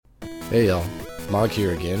Hey y'all, Mog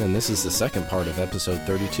here again, and this is the second part of episode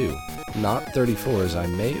 32. Not 34 as I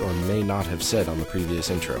may or may not have said on the previous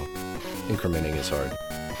intro. Incrementing is hard.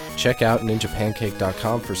 Check out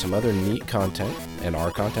ninjapancake.com for some other neat content and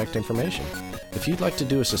our contact information. If you'd like to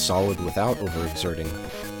do us a solid without overexerting,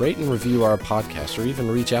 rate and review our podcast or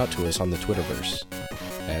even reach out to us on the Twitterverse.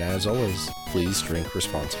 And as always, please drink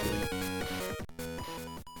responsibly.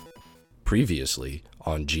 Previously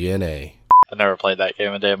on G.N.A. I never played that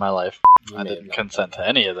game a day in my life. I didn't consent to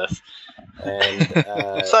any of this.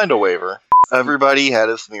 And signed a waiver. Everybody had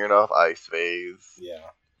a Smirnoff Ice phase.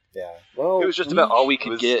 Yeah. Well, it was just about all we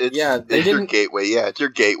could get. It's your gateway. Yeah, it's your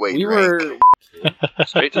gateway we drink. were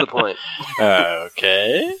Straight to the point.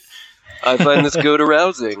 Okay. I find this goat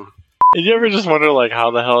arousing. Did you ever just wonder, like,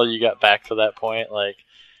 how the hell you got back to that point? Like,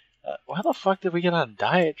 why the fuck did we get on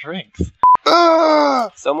diet drinks?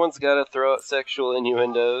 Someone's got to throw out sexual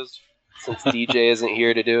innuendos since DJ isn't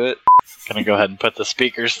here to do it. Gonna go ahead and put the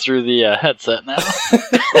speakers through the headset now.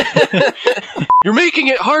 You're making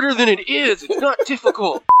it harder than it is. It's not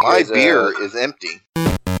difficult. My beer is empty.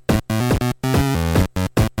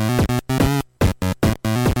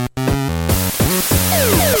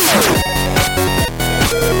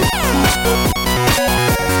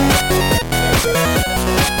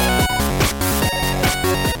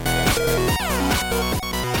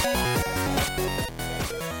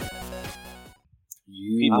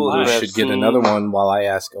 People should get another one while I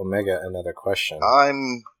ask Omega another question.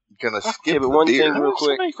 I'm gonna skip but the one beer. thing real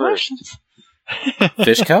quick first.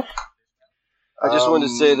 Fish cup? I just wanted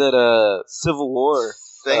to say that Civil War,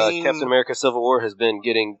 Same- Captain America Civil War has been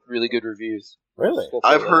getting really good reviews. Really?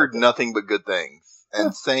 I've heard nothing but good things.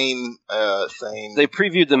 And same. They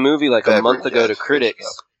previewed the movie like a month ago to critics.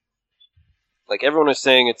 Like, everyone was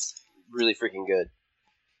saying it's really freaking good.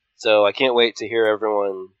 So I can't wait to hear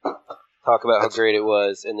everyone talk about how great it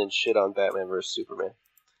was and then shit on Batman vs. Superman.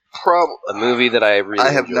 A movie that I really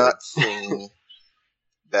I have enjoyed. not seen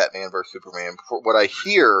Batman vs. Superman. What I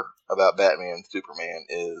hear about Batman and Superman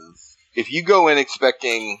is if you go in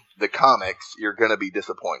expecting the comics, you're going to be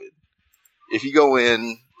disappointed. If you go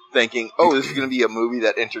in thinking, oh, this is going to be a movie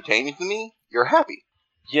that entertains me, you're happy.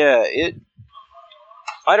 Yeah,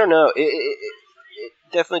 I don't know. It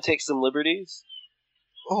definitely takes some liberties.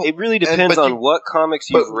 Oh, It really depends on what comics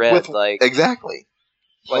you've read. Exactly.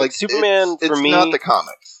 Like Superman, it's for me, not the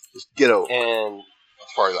comics. Just get over it, and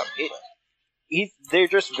as far as I'm concerned. they're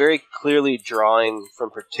just very clearly drawing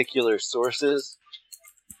from particular sources.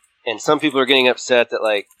 And some people are getting upset that,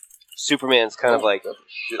 like, Superman's kind of, like,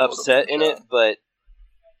 upset in it. But,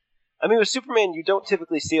 I mean, with Superman, you don't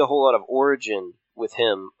typically see a whole lot of origin with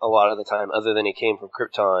him a lot of the time, other than he came from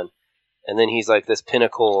Krypton. And then he's, like, this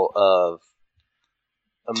pinnacle of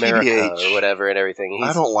America TBH. or whatever and everything.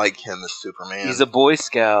 I don't like him as Superman. He's a Boy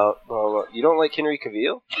Scout. Well, you don't like Henry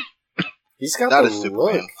Cavill? He's got not the as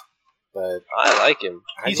Superman. look, but I like him.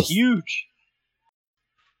 He's huge.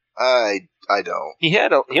 I don't. He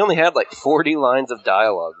only had like 40 lines of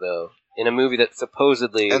dialogue though in a movie that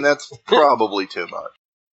supposedly. And that's probably too much.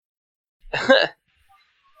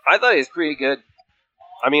 I thought he was pretty good.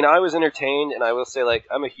 I mean, I was entertained, and I will say, like,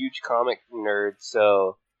 I'm a huge comic nerd,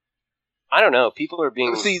 so I don't know. People are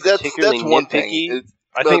being particularly one nitpicky. thing.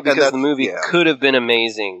 I think because the movie could have been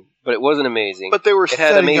amazing, but it wasn't amazing. But they were it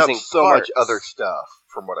had setting up amazing so parts. much other stuff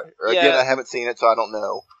from what I... Yeah. Again, I haven't seen it, so I don't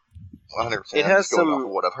know 100%. It I'm has just going off of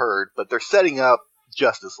what I've heard. But they're setting up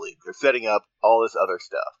Justice League. They're setting up all this other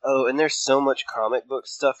stuff. Oh, and there's so much comic book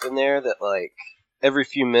stuff in there that, like, every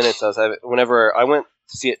few minutes whenever I went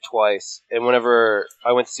to see it twice, and whenever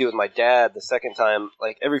I went to see it with my dad the second time,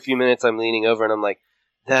 like, every few minutes I'm leaning over and I'm like,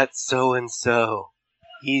 that's so-and-so.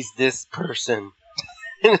 He's this person.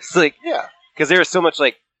 And it's like, yeah. Because there was so much,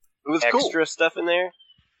 like, It was extra stuff in there,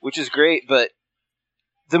 which is great, but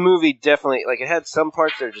the movie definitely, like, it had some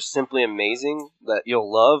parts that are just simply amazing that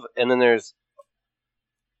you'll love, and then there's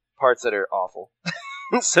parts that are awful.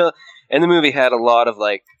 And the movie had a lot of,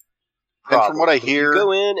 like, problems. And from what I hear... If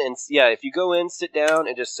you go in, sit down,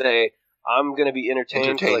 and just say, I'm going to be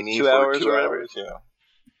entertained for, like, 2 hours or whatever.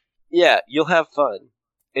 Yeah, you'll have fun.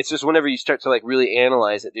 It's just whenever you start to, like, really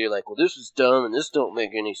analyze it, you're like, well, this is dumb, and this don't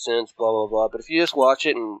make any sense, blah, blah, blah. But if you just watch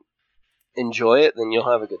it and enjoy it, then you'll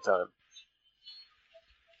have a good time.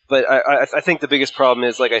 But I think the biggest problem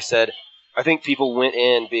is, like I said, I think people went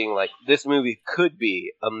in being like, this movie could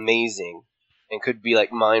be amazing and could be,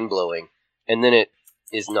 like, mind-blowing. And then it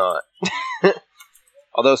is not.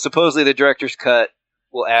 Although, supposedly, the director's cut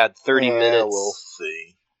will add 30 minutes. We'll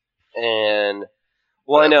see. And...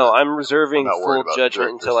 Well, I know. I'm reserving I'm not worried full about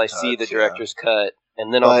judgment director's until I see the cuts, director's cut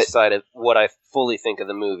and then I'll decide what I fully think of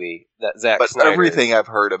the movie. That Zack Snyder. But everything I've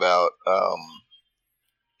heard about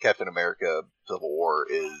Captain America: Civil War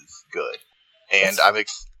is good, and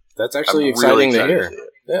that's actually exciting to hear.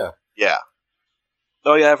 Yeah.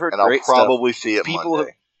 Oh yeah, I've heard. And great I'll probably see it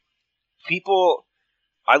Monday.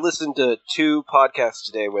 I listened to 2 podcasts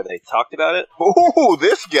today where they talked about it. Oh,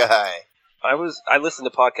 this guy! I listened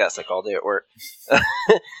to podcasts like all day at work.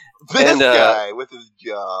 This guy with his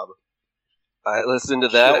job. I listened to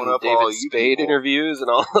that and David Spade interviews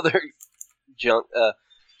and all other junk.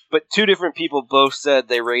 But 2 different people both said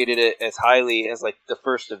they rated it as highly as like the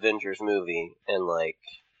first Avengers movie, and like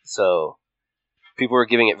so people were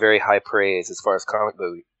giving it very high praise as far as comic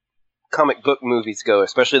book movies go,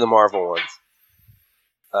 especially the Marvel ones.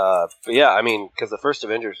 But yeah, I mean, because the first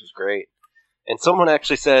Avengers was great, and someone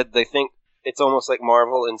actually said they think it's almost like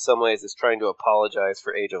Marvel in some ways is trying to apologize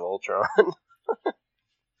for Age of Ultron.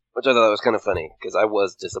 Which I thought was kind of funny, because I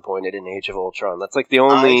was disappointed in Age of Ultron. That's like the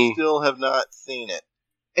only... I still have not seen it.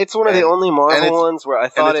 It's one of the only Marvel ones where I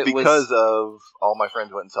thought it was... because of all my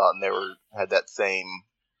friends went and saw it, and they had that same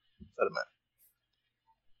sentiment.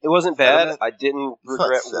 It wasn't bad. I didn't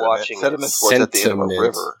regret watching it. Sediment's what's at the end of a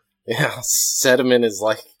river. Yeah, sediment is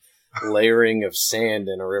like layering of sand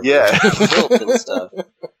in a river. Yeah. Silt and stuff.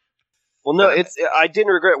 Well, no, I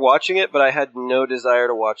didn't regret watching it, but I had no desire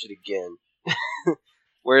to watch it again.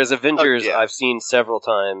 Whereas Avengers, I've seen several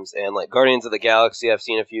times, and like Guardians of the Galaxy, I've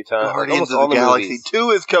seen a few times. Guardians of the Galaxy movies.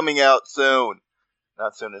 2 is coming out soon.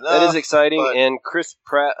 Not soon enough. That is exciting, and Chris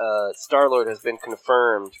Pratt, Star-Lord, has been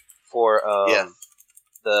confirmed for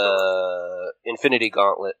the Infinity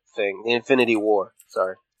Gauntlet thing, the Infinity War.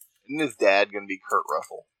 Sorry. Isn't his dad going to be Kurt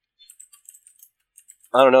Russell?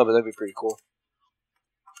 I don't know, but that'd be pretty cool.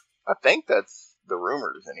 I think that's the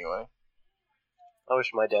rumors, anyway. I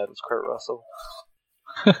wish my dad was Kurt Russell.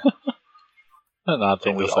 An odd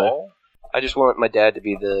thing to say. I just want my dad to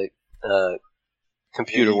be the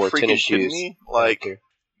computer wore tennis shoes. Me? Like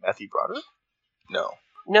Matthew Broderick? No.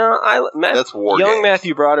 No, that's War Young Games.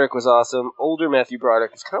 Matthew Broderick was awesome. Older Matthew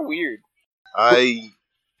Broderick is kind of weird. I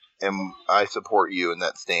support you in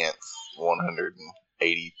that stance 182%.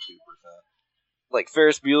 Like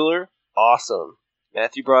Ferris Bueller, awesome.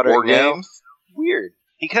 Matthew Broderick War Games? Weird.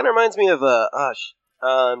 He kind of reminds me of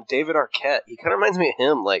David Arquette. He kind of reminds me of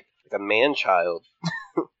him, like a man-child.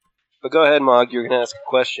 But go ahead, Mog. You're going to ask a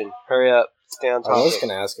question. Hurry up. Stay on topic. I was going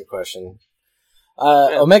to ask a question.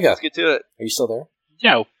 Omega. Let's get to it. Are you still there?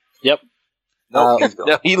 No. Yep. No,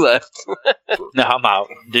 he left. No, I'm out.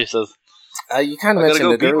 Deuces. You kind of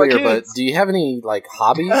mentioned it earlier, but do you have any like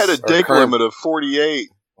hobbies? I had a dick limit of 48.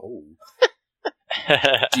 Oh.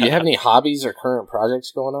 Do you have any hobbies or current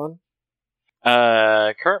projects going on?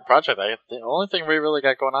 Current project. The only thing we really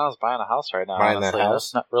got going on is buying a house right now. Buying honestly. that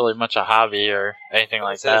house? That's not really much a hobby or anything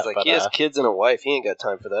like that. Like but, he has kids and a wife. He ain't got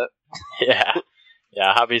time for that. Yeah.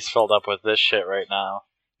 Hobby's filled up with this shit right now.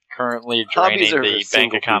 Currently draining the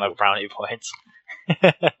bank account of brownie points.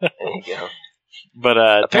 There you go. But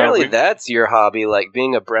apparently that's your hobby, like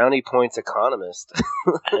being a brownie points economist.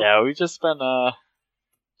 Yeah, we just been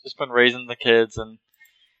raising the kids and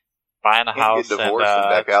buying a house. Get divorced and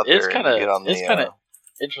back out there. It's kind of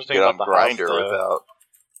interesting get about on the Grindr house,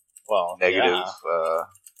 without negative.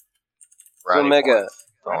 So Mega,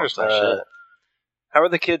 shit. How are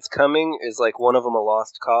the kids coming? Is like one of them a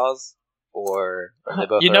lost cause, or are they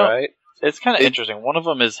both alright? It's kind of interesting. One of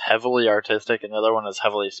them is heavily artistic, and the other one is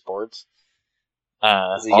heavily sports.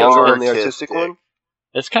 Is the younger one the artistic one?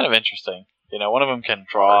 It's kind of interesting. You know, one of them can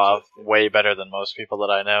draw way better than most people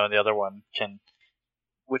that I know, and the other one can.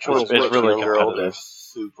 Which one is really younger, competitive?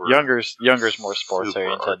 Younger's more sports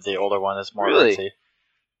oriented. The older one is more artsy.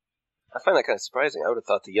 I find that kind of surprising. I would have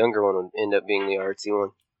thought the younger one would end up being the artsy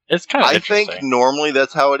one. It's kind of interesting. I think normally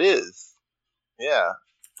that's how it is. Yeah.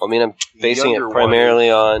 I mean, I'm basing it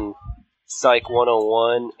primarily on Psych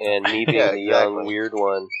 101 and me being the young, weird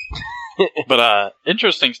one. But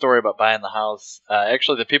interesting story about buying the house.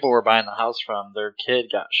 Actually, the people we're buying the house from, their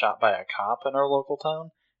kid got shot by a cop in our local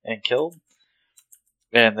town and killed.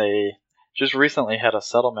 And they just recently had a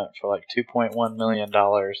settlement for like $2.1 million.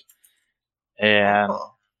 And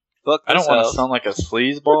I don't want to sound like a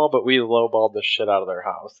sleazeball, but we lowballed the shit out of their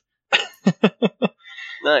house.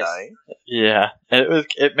 Nice. Yeah, and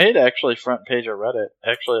it made actually front page of Reddit.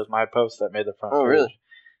 Actually, it was my post that made the front page. Oh, really?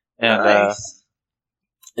 And, nice.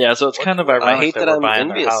 Yeah, so it's kind of ironic. I hate that I'm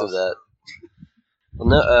envious of that. Well,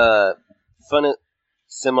 no, fun,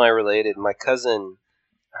 semi-related. My cousin,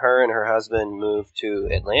 her and her husband moved to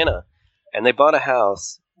Atlanta, and they bought a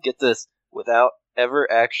house. Get this, without ever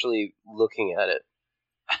actually looking at it.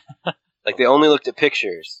 Like they only looked at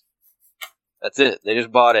pictures. That's it. They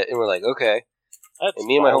just bought it, and we're like, okay. And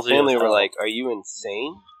me and my whole family were like, are you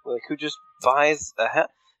insane? We're like, who just buys a house?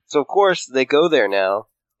 So, of course, they go there now,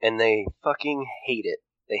 and they fucking hate it.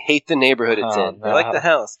 They hate the neighborhood it's in. They like the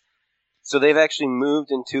house. So they've actually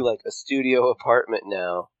moved into, like, a studio apartment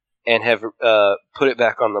now and have put it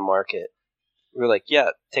back on the market. We're like,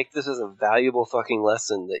 yeah, take this as a valuable fucking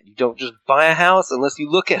lesson that you don't just buy a house unless you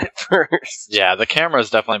look at it first. Yeah, the cameras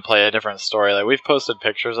definitely play a different story. Like, we've posted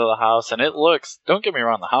pictures of the house, and it looks, don't get me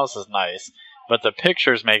wrong, the house is nice, but the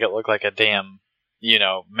pictures make it look like a damn,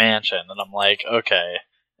 mansion. And I'm like, okay,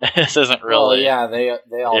 this isn't really... Well, yeah,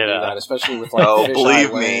 they all do that, especially with, like,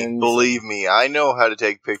 believe me, I know how to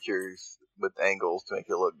take pictures with angles to make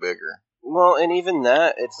it look bigger. Well, and even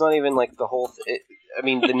that, it's not even like the whole...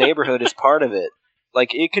 the neighborhood is part of it.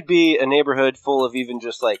 Like, it could be a neighborhood full of even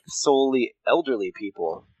just, like, solely elderly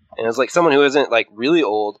people. And it's like someone who isn't, like, really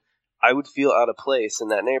old, I would feel out of place in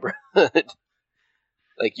that neighborhood.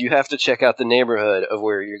 Like, you have to check out the neighborhood of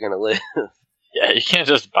where you're going to live. Yeah, you can't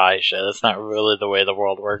just buy shit. That's not really the way the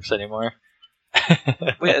world works anymore.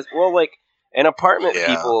 Well, like, and apartment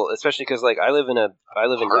people, especially because, like, I live in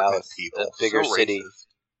Dallas, a bigger city.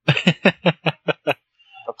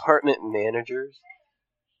 Apartment managers?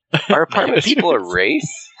 Are apartment people a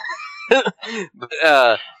race?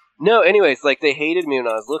 But, no, anyways, like, they hated me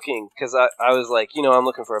when I was looking, because I was like, I'm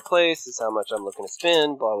looking for a place, this is how much I'm looking to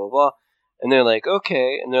spend, blah, blah, blah. And they're like,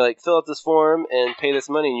 okay, and they're like, fill out this form and pay this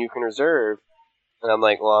money and you can reserve. And I'm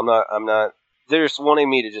like, well, I'm not, they're just wanting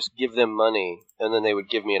me to just give them money, and then they would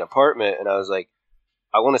give me an apartment, and I was like,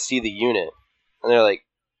 I want to see the unit. And they're like,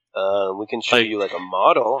 we can show you, like, a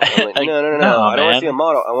model. And I'm like, no, I don't want to see a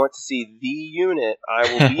model. I want to see the unit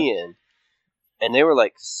I will be in. And they were,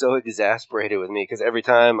 like, so exasperated with me, because every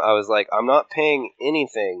time I was like, I'm not paying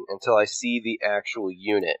anything until I see the actual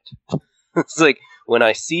unit. It's like, when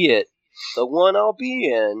I see it, the one I'll be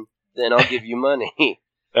in, then I'll give you money.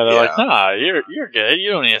 And they're like, nah, you're good.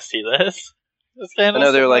 You don't need to see this. I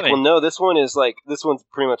know, they're like, well, no, this one's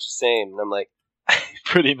pretty much the same. And I'm like,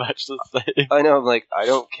 pretty much the same. I know, I'm like, I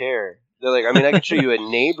don't care. They're like, I mean, I can show you a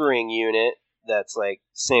neighboring unit that's, like,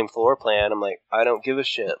 same floor plan. I'm like, I don't give a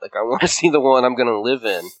shit. Like, I want to see the one I'm going to live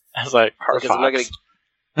in. I was like, perfect. I'm not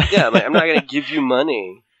going to give you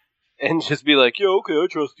money and just be like, yeah, okay, I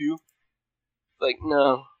trust you. Like,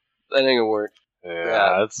 no, that ain't going to work.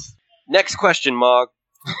 Yeah, it's... Next question, Mog.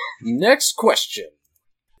 Next question.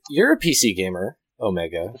 You're a PC gamer,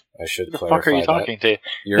 Omega. I should clarify that. What the fuck are you talking to?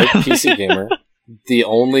 You're a PC gamer. The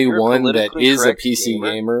only one that is a PC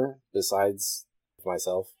gamer besides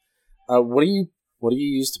myself. What do you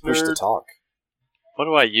use to push to talk? What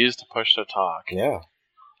do I use to push to talk? Yeah.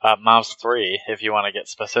 Mouse 3, if you want to get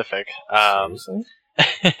specific. Seriously?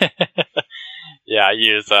 Yeah, I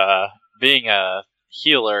use being a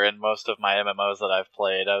healer in most of my MMOs that I've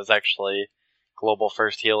played. I was actually global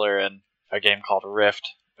first healer in a game called Rift,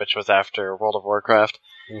 which was after World of Warcraft.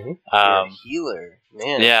 Mm-hmm. You're a healer,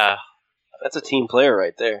 man. Yeah, that's a team player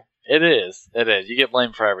right there. It is. You get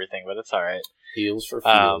blamed for everything, but it's all right. Heals for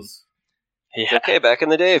feels. Yeah. Okay, back in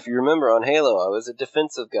the day, if you remember on Halo, I was a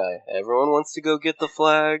defensive guy. Everyone wants to go get the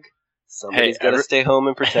flag. Somebody's got to stay home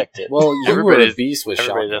and protect it. Well, you were a beast with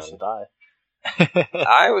shotgun. Everybody doesn't die.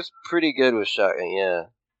 I was pretty good with shotgun, yeah.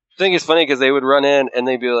 I think it's funny because they would run in and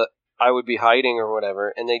they'd be like, I would be hiding or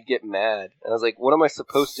whatever, and they'd get mad. And I was like, what am I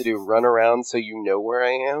supposed to do? Run around so you know where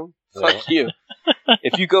I am? Fuck you.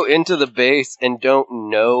 If you go into the base and don't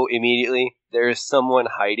know immediately there is someone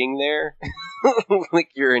hiding there, like,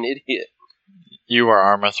 you're an idiot. You were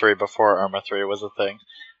Arma 3 before Arma 3 was a thing.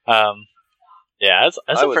 Yeah,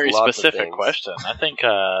 that's a very specific question. I think,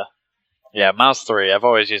 Mouse 3. I've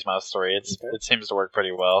always used Mouse 3. It seems to work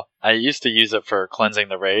pretty well. I used to use it for cleansing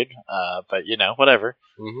the raid, but whatever.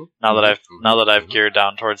 Mm-hmm. Now that I've geared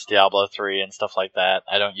down towards Diablo 3 and stuff like that,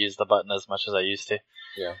 I don't use the button as much as I used to.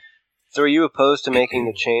 Yeah. So are you opposed to making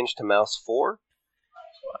the change to Mouse 4?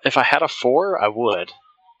 If I had a 4, I would.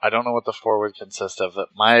 I don't know what the 4 would consist of.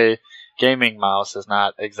 My gaming mouse is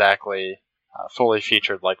not exactly fully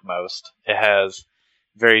featured like most. It has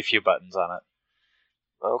very few buttons on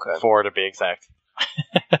it. Okay. 4 to be exact.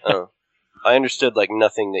 Oh. I understood, like,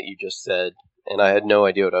 nothing that you just said, and I had no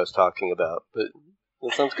idea what I was talking about, but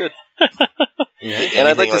that sounds good. And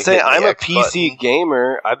I'd like to say, I'm a PC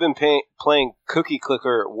gamer. I've been playing Cookie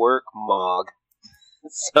Clicker at work, Mog.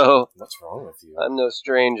 So, what's wrong with you? I'm no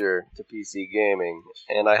stranger to PC gaming,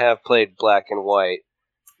 and I have played Black and White.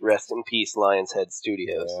 Rest in peace, Lion's Head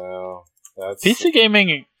Studios. Yeah, PC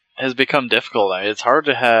gaming has become difficult. I mean, it's hard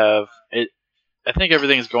to have it. I think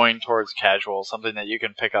everything's going towards casual, something that you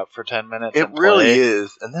can pick up for 10 minutes. It really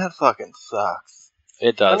is, and that fucking sucks.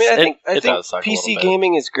 It does. I mean, I think does suck PC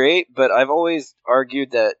gaming is great, but I've always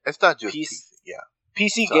argued that it's not just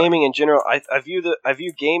PC gaming in general. I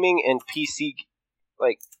view gaming and PC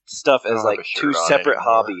like stuff as like two separate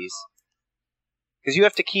hobbies, because you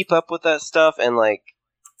have to keep up with that stuff, and like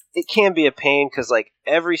it can be a pain because like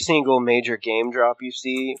every single major game drop you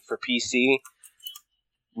see for PC,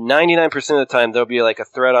 99% of the time there'll be like a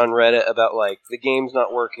thread on Reddit about like the game's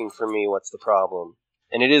not working for me. What's the problem?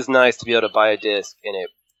 And it is nice to be able to buy a disc and it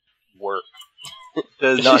work.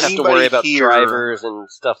 Does not have to worry about drivers and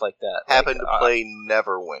stuff like that. Happen to play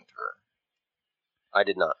Neverwinter? I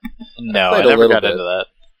did not. No, I never got into that.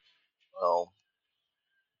 Well,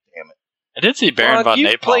 damn it. I did see Baron von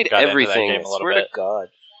Napalm played got everything. into that game a little swear bit. To God.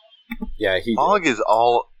 Yeah, Mog is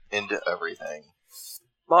all into everything.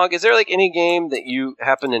 Mog, is there like any game that you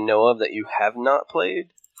happen to know of that you have not played?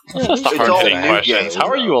 That's the hard thing questions. How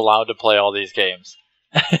are you allowed to play all these games?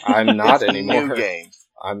 I'm not anymore. New games.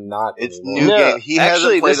 I'm not. It's anymore. new games. He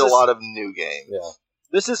hasn't played a lot of new games. Yeah.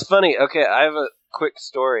 This is funny. Okay, I have a quick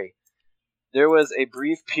story. There was a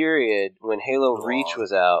brief period when Halo Reach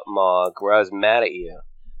was out, Mog, where I was mad at you.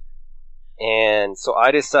 And so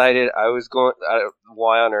I decided I was going...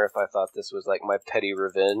 why on earth I thought this was like my petty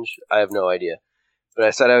revenge? I have no idea. But I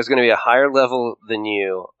said I was going to be a higher level than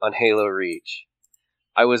you on Halo Reach.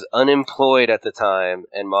 I was unemployed at the time,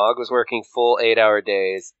 and Mog was working full 8-hour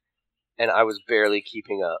days, and I was barely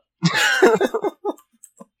keeping up.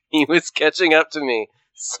 He was catching up to me.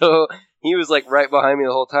 So he was like right behind me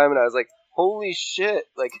the whole time, and I was like, holy shit,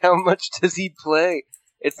 like how much does he play?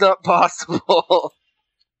 It's not possible.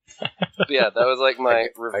 Yeah, that was like my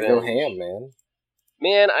revenge. I go ham, man.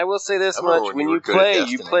 Man, I will say this much, when you play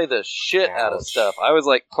the shit out of stuff. I was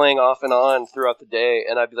like playing off and on throughout the day,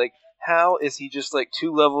 and I'd be like, how is he just like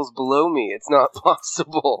 2 levels below me? It's not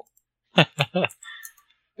possible.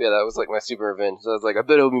 Yeah, that was like my super revenge. So I was like, I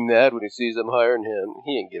bet he'll be mad when he sees I'm higher than him.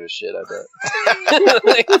 He didn't give a shit, I bet.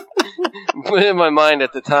 But in my mind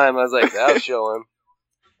at the time, I was like, that'll show him.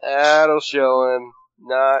 That'll show him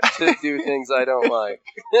not to do things I don't like.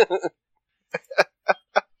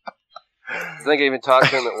 I think I even talked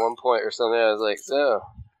to him at one point or something. I was like, so,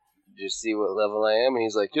 did you see what level I am? And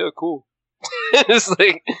he's like, yeah, cool. It's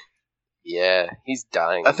like, yeah, he's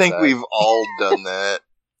dying. I think we've all done that.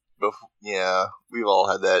 Yeah, we've all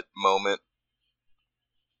had that moment.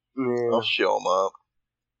 Yeah. I'll show him up.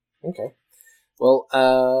 Okay. Well,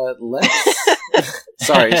 let's...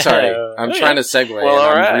 sorry. I'm trying to segue, and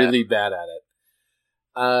I'm really bad at it.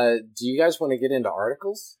 Do you guys want to get into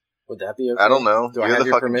articles? Would that be okay? I don't know. Do I have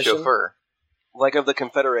your permission? Chauffeur. Like of the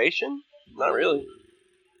Confederation? Not really.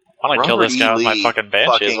 I want to kill this guy with my fucking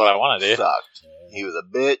Banshee is what I want to do. Sucked. He was a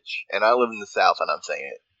bitch, and I live in the South, and I'm saying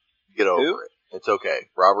it. Get over it. It's okay.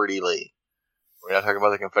 Robert E. Lee. We're not talking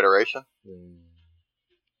about the Confederation?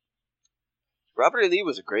 Robert E. Lee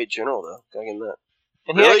was a great general, though. Gotta give him that.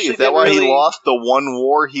 And really? Is that why he lost the one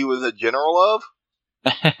war he was a general of?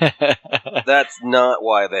 That's not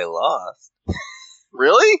why they lost.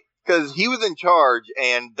 Really? Because he was in charge,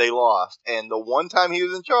 and they lost. And the one time he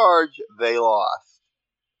was in charge, they lost.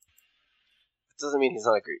 That doesn't mean he's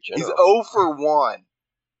not a great general. He's 0 for 1.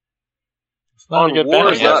 On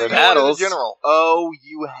wars, not battles. General. Oh,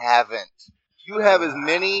 you haven't. You have as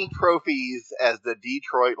many trophies as the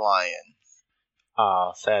Detroit Lions.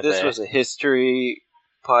 Oh, sad. This was a history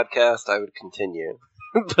podcast. I would continue,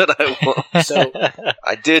 but I won't. So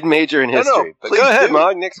I did major in history. But go ahead,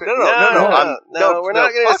 Mog. Next week. No, we're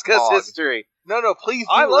not going to discuss history. No, please.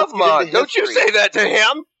 I love Mog. Don't you say that to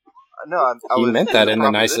him. No, he meant that in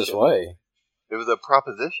the nicest way. It was a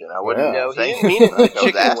proposition. I wouldn't. No, he didn't mean it in a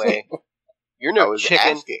chicken way. You're no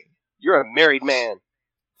chicken. Asking. You're a married man.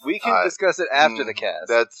 We can discuss it after the cast.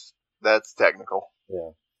 That's technical.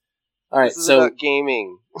 Yeah. All right. This is about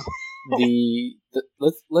gaming.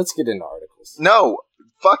 Let's get into articles. No,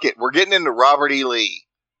 fuck it. We're getting into Robert E. Lee.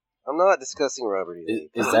 I'm not discussing Robert E. Lee.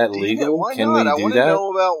 Is that legal? Why Can not? we do I want to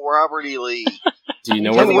know about Robert E. Lee. Do you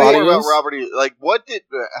know what the body is? About Robert E. Like,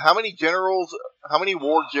 how many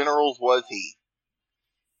war generals was he?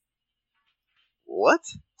 What?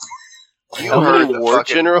 How many war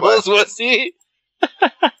generals was he?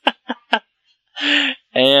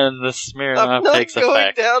 And the Smirnoff takes effect. I'm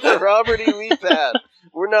not going down the Robert E. Lee path.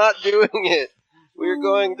 We're not doing it. We're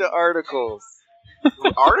going to articles.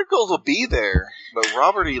 Articles will be there, but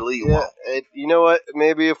Robert E. Lee won't. You know what?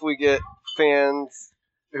 Maybe if we get fans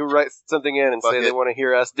who write something in and say they want to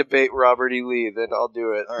hear us debate Robert E. Lee, then I'll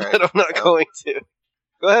do it. Right. But I'm not going to.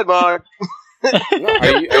 Go ahead, Mog.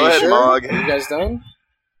 Are you sure? Mog. Are you guys done?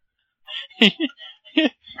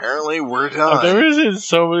 Apparently, we're done. There isn't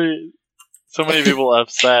so So many people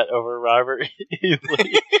upset over Robert E.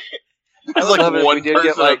 Lee. There's like one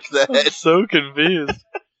person upset. I'm so confused.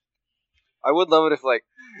 I would love it if like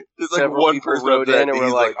there's like one person wrote in and were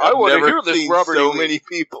like, "I want to hear this Robert so E. Lee." many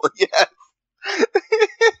people, yes.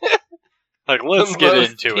 Like, let's get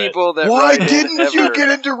into it. Why didn't you get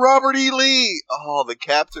into Robert E. Lee? Oh, the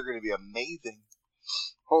caps are going to be amazing.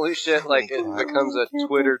 Holy shit! Like it becomes a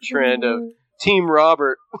Twitter trend of Team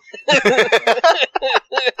Robert.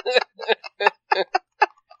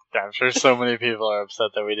 I'm sure so many people are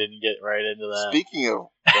upset that we didn't get right into that. Speaking of,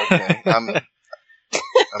 okay, I'm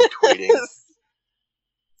tweeting.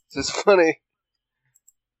 This is funny.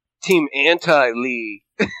 Team Anti-Lee.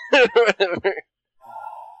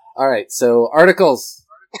 All right, so articles.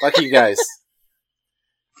 Fuck you guys.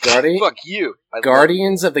 Fuck you.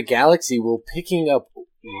 Guardians of the Galaxy will picking up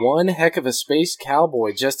one heck of a space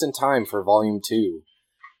cowboy just in time for Volume 2.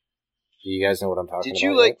 Do you guys know what I'm talking about? Did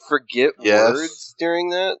you, like, forget words during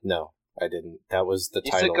that? No, I didn't. That was the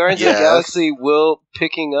you title. Said Guardians of the Galaxy will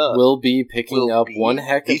be picking up one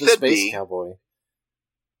heck of a space cowboy.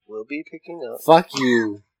 Will be picking up. Fuck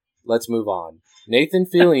you. Let's move on. Nathan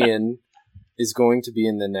Fillion is going to be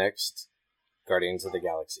in the next Guardians of the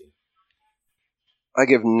Galaxy. I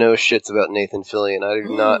give no shits about Nathan Fillion. I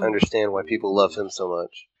do not understand why people love him so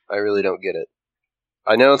much. I really don't get it.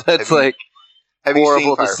 I know that's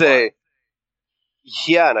horrible to say.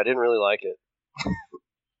 Yeah, and I didn't really like it.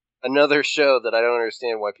 Another show that I don't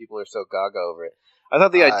understand why people are so gaga over it. I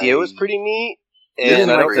thought the idea was pretty neat. You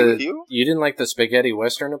didn't like the spaghetti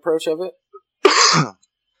western approach of it?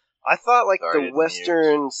 I thought the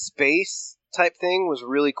western space type thing was a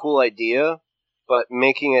really cool idea, but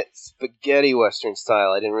making it spaghetti western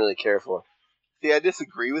style I didn't really care for. See, I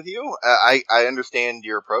disagree with you. I understand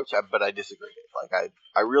your approach, but I disagree.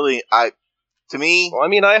 To me, well, I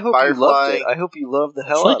mean, I hope you loved it. I hope you loved the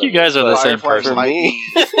hell out of it. It's like you guys are the same person. For me.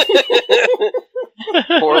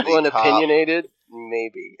 Horrible and opinionated?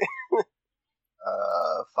 Maybe.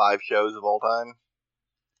 5 shows of all time?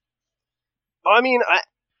 I mean,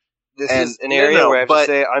 this is an area where I have to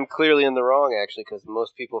say I'm clearly in the wrong, actually, because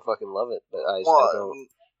most people fucking love it, but I don't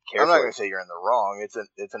care. I'm not going to say you're in the wrong.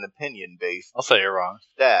 It's an opinion-based. I'll say you're wrong.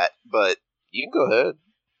 But you can go ahead,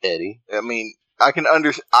 Eddie. I mean,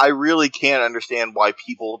 I really can't understand why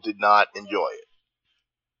people did not enjoy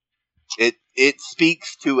it. It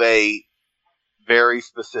speaks to a very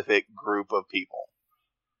specific group of people.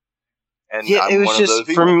 And yeah, it was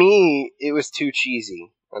just for me. It was too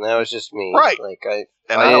cheesy, and that was just me. Right?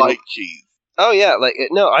 I like cheese. Oh yeah,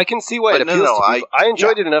 I can see why it appeals to people. I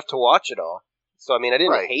enjoyed it enough to watch it all, so I mean, I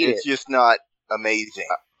didn't hate it. It's just not amazing.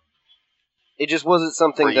 It just wasn't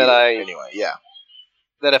something that I anyway. Yeah.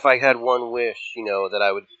 That if I had one wish, that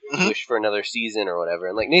I would wish for another season or whatever.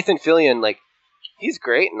 And Nathan Fillion, he's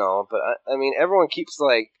great and all, but I mean, everyone keeps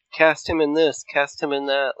cast him in this, cast him in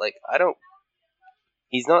that.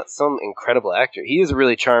 He's not some incredible actor. He is a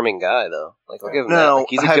really charming guy, though. I'll give him that.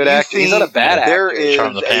 He's a good actor. He's not a bad actor. There is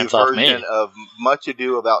a version of Much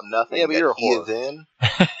Ado About Nothing that he is in.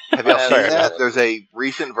 Have you seen that? There's a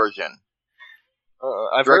recent version.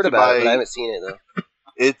 I've heard about it, but I haven't seen it, though.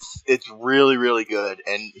 It's really, really good.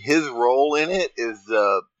 And his role in it is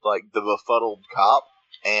the befuddled cop,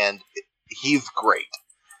 and he's great.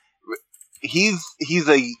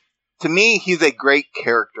 To me, he's a great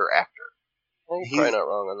character actor. He's probably not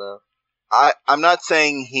wrong on that. I'm not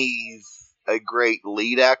saying he's a great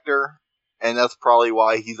lead actor, and that's probably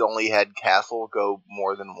why he's only had Castle go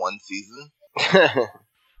more than one season.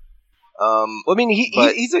 Well, I mean,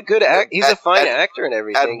 he's a good actor. He's a fine actor and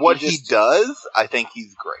everything. At what he does, I think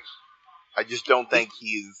he's great. I just don't think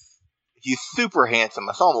he's super handsome.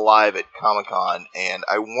 I saw him live at Comic-Con, and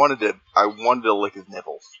I wanted to lick his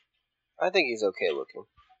nipples. I think he's okay looking.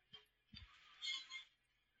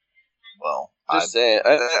 Well, just saying.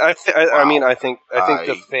 I mean, I think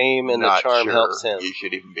the fame and the charm helps him. You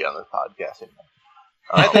should even be on this podcast anymore.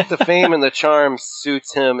 I think the fame and the charm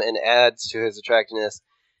suits him and adds to his attractiveness.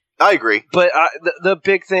 I agree. But the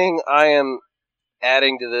big thing I am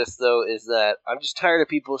adding to this, though, is that I'm just tired of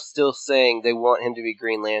people still saying they want him to be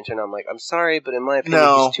Green Lantern. I'm like, I'm sorry, but in my opinion,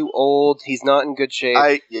 he's too old. He's not in good shape.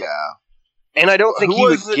 And I don't think he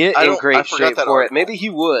would get in great shape for it. Maybe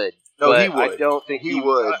he would. No, he would. I don't think he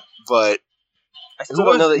would. But I still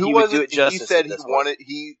don't know that he would do it justice. He said he wanted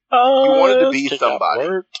to be somebody.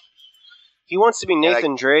 He wants to be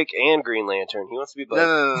Nathan Drake and Green Lantern. He wants to be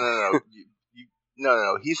both.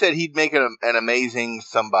 No. He said he'd make an amazing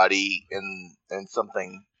somebody in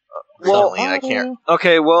something. Well, and I can't.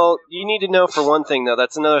 Okay, well, you need to know for one thing, though.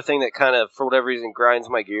 That's another thing that kind of, for whatever reason, grinds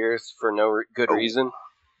my gears for no good reason.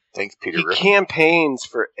 Thanks, Peter. He campaigns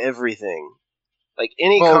for everything. Like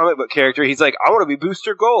any comic book character, he's like, I want to be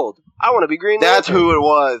Booster Gold. I want to be Green Lantern. That's who it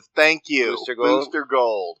was. Thank you. Booster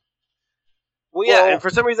Gold. Well, yeah, and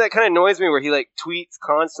for some reason that kind of annoys me where he like tweets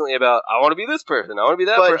constantly about, I want to be this person, I want to be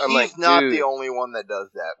that person. But he's not the only one that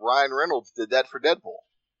does that. Ryan Reynolds did that for Deadpool.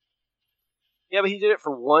 Yeah, but he did it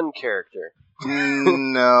for one character.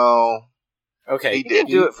 No. Okay, he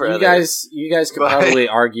didn't do it for others. You guys could probably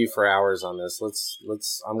argue for hours on this.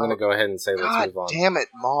 Let's. I'm going to go ahead and say let's move on. Damn it,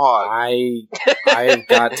 Mog. I've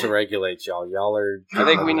got to regulate y'all. Y'all are. I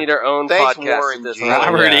think we need our own podcast.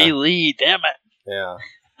 Robert E. Lee, damn it. Yeah.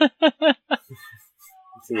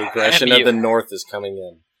 The aggression of the North is coming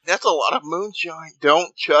in. That's a lot of moonshine.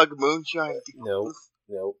 Don't chug moonshine.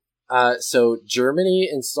 Nope. So Germany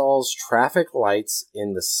installs traffic lights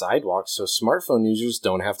in the sidewalks so smartphone users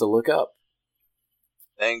don't have to look up.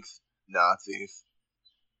 Thanks, Nazis.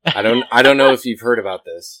 I don't know if you've heard about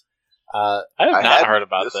this. I have not heard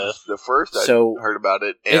about this. Is the first I heard about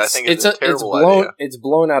it, and I think it's a terrible idea. It's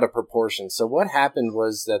blown out of proportion. So what happened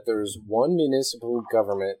was that there's one municipal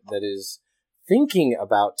government that is thinking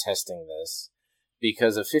about testing this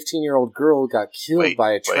because a 15-year-old girl got killed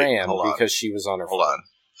by a tram because she was on her phone. Hold on.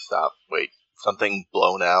 Stop. Wait. Something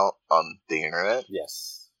blown out on the internet?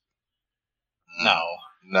 Yes. No.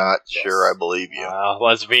 Not sure I believe you.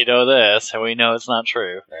 Let's veto this, and we know it's not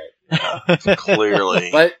true. Right.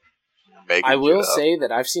 Clearly. But I will say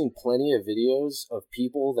that I've seen plenty of videos of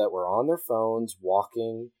people that were on their phones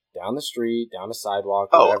walking down the street, down a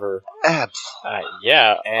sidewalk, whatever.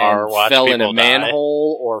 Yeah. And fell in a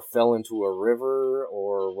manhole or fell into a river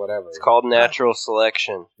or whatever. It's called natural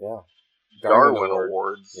selection. Yeah. Darwin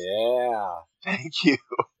Awards. Yeah. Thank you.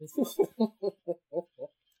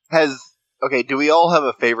 Do we all have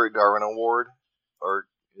a favorite Darwin Award? Or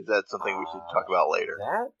is that something we should talk about later?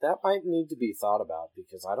 That might need to be thought about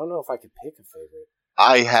because I don't know if I could pick a favorite.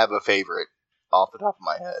 I have a favorite off the top of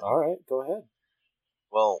my head. All right, go ahead.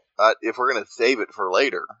 Well, if we're going to save it for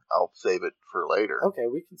later, I'll save it for later. Okay,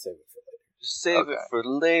 we can save it for later. Save it for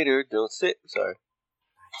later. Don't say... Sorry.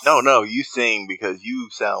 No, you sing because you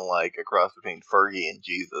sound like a cross between Fergie and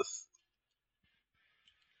Jesus.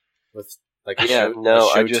 With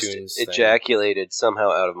I just ejaculated somehow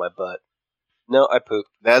out of my butt. No, I pooped.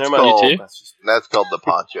 That's called the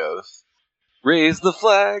ponchos. Raise the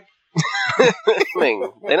flag. They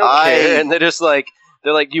don't care, and they're just like,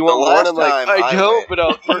 you want one? I'm like, I don't, but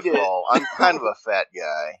I'll eat it. First of all, I'm kind of a fat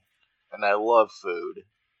guy, and I love food,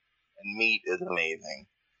 and meat is amazing.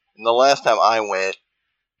 And the last time I went,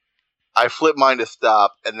 I flipped mine to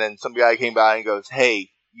stop, and then some guy came by and goes, "Hey,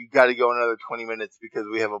 you got to go another 20 minutes because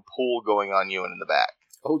we have a pool going on you and in the back."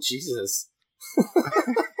 Oh, Jesus.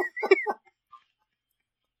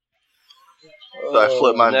 So I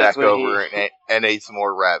flipped mine back over and ate some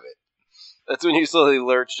more rabbit. That's when you slowly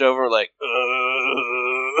lurched over like,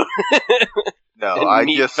 No, and I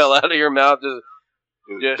meat just fell out of your mouth.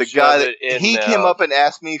 Just the guy that he came up and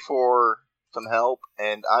asked me for some help,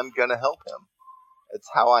 and I'm gonna help him. It's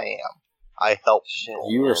how I am. I help.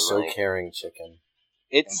 You are so caring, chicken.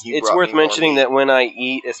 It's worth mentioning that when I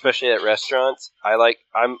eat, especially at restaurants,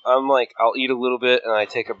 I'm like I'll eat a little bit and I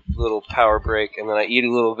take a little power break and then I eat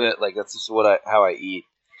a little bit. Like that's just how I eat.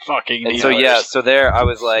 Fucking. And so there I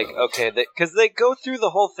was like, okay, because they go through the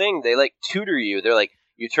whole thing. They like tutor you. They're like,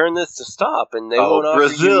 you turn this to stop, and they won't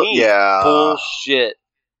offer you meat. Yeah, bullshit.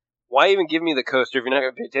 Why even give me the coaster if you're not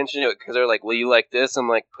going to pay attention to it? Because they're like, will you like this? I'm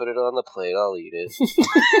like, put it on the plate. I'll eat it.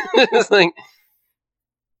 It's like,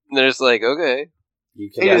 they're just like, okay.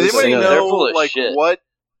 Hey, does anybody know like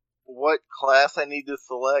what class I need to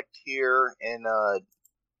select here in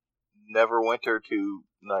Neverwinter to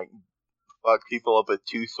like fuck people up with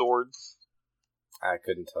two swords? I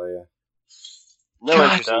couldn't tell you. No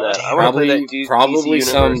interest in that. I probably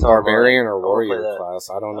some barbarian or warrior class.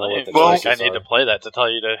 I don't know what the classes I need to play that to tell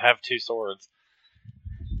you to have two swords.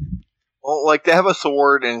 Well, like they have a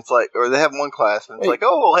sword and it's like, or they have one class and it's like,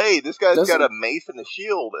 oh, hey, this guy's got a mace and a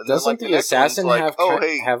shield. And doesn't then, like, the assassin like,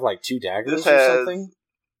 have like two daggers or something?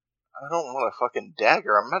 I don't want a fucking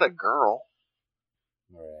dagger. I'm not a girl.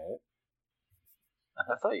 All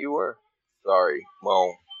right. I thought you were. Sorry.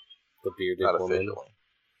 Well, the bearded not woman. Officially.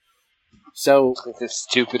 So it's like the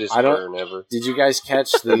stupidest burn ever. Did you guys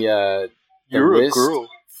catch the list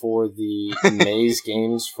for the May's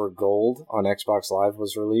games for gold on Xbox Live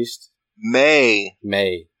was released? May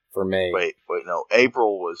for May. Wait, no.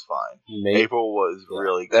 April was fine. April was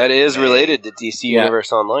really good. That is related to DC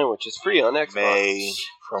Universe Online, which is free on Xbox. May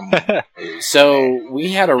from So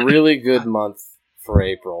we had a really good month for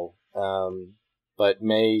April. But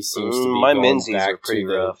May seems to be my going Menzies back are pretty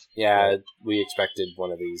to rough. Yeah, we expected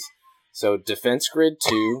one of these. So Defense Grid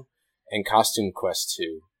 2 and Costume Quest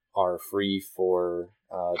 2 are free for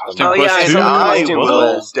Costume the Quest And 2? I Costume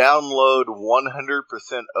will Quest. download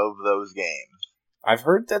 100% of those games. I've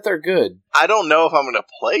heard that they're good. I don't know if I'm going to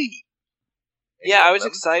play. Yeah, I was them,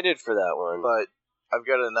 excited for that one. but I've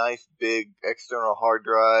got a nice big external hard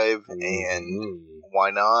drive, and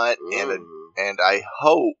why not? And I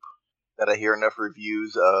hope that I hear enough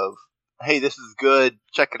reviews of, hey, this is good,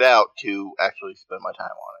 check it out, to actually spend my time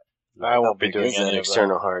on it. I won't be doing an any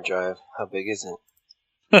external hard drive. How big is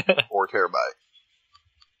it? 4 terabytes.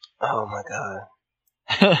 Oh my god.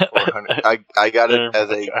 400. I got it as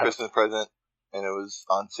a Christmas present, and it was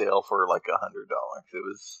on sale for like $100.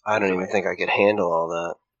 I don't even think I could handle all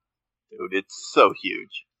that. Dude, it's so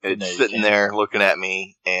huge. It's sitting there looking at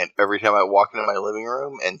me, and every time I walk into my living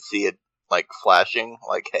room and see it like flashing,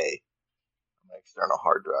 like, hey, an external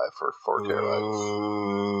hard drive for 4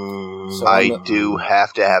 terabytes. So I do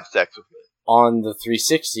have to have sex with it. On the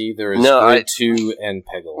 360, there is Grid 2 and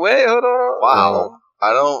Peggle. Wait, hold on. Wow.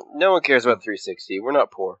 I don't... No one cares about 360. We're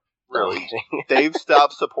not poor. Really. They've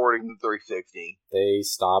stopped supporting the 360. They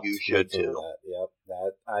stopped. You should too. That.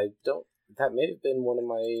 Yep. That may have been one of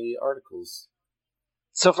my articles.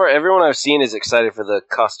 So far, everyone I've seen is excited for the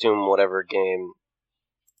costume whatever game.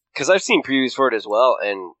 Because I've seen previews for it as well,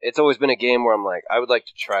 and it's always been a game where I'm like, I would like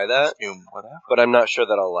to try that, Costume whatever. but I'm not sure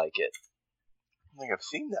that I'll like it. I don't think I've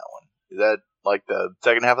seen that one. Is that like the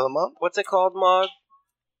second half of the month? What's it called, Mog?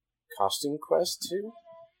 Costume Quest 2?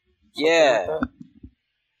 Yeah. Like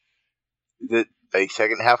Is it a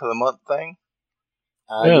second half of the month thing?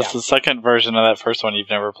 Yeah, it's the second version of that first one you've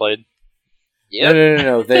never played. Yeah.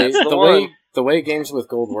 No. That's the one. The way Games with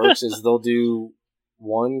Gold works is they'll do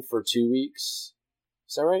one for 2 weeks.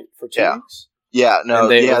 Is that right? For 2 weeks? Yeah, no,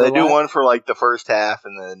 they they do one for like the first half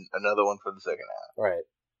and then another one for the second half. Right.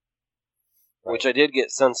 Which I did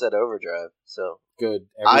get Sunset Overdrive, so. Good.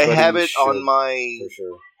 I have it on my... For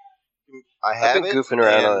sure. I've been goofing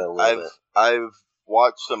around on it a little bit. I've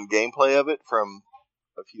watched some gameplay of it from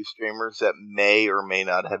a few streamers that may or may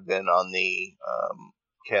not have been on the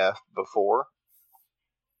cast before.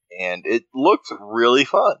 And it looks really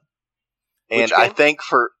fun. And I think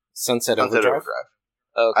for... Sunset Overdrive?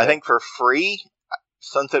 Okay. I think for free,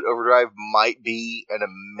 Sunset Overdrive might be an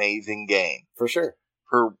amazing game. For sure.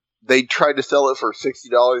 They tried to sell it for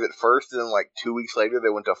 $60 at first, and then like 2 weeks later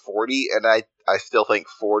they went to $40, and I still think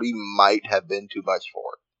 $40 might have been too much for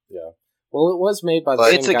it. Yeah. Well, it was made by the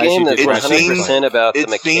same guys. It's a game that's 100% about the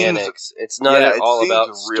mechanics. It's not at all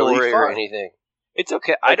about story or anything. It's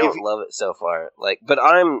okay. I don't love it so far. But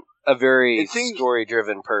I'm a very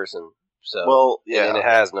story-driven person. So, and it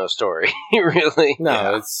has no story, really.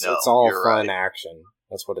 No, it's all fun action.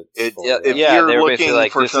 That's what it's for. If you're looking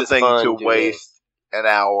for something to waste an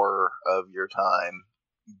hour of your time,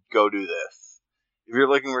 go do this. If you're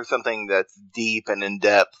looking for something that's deep and in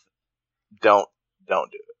depth, don't do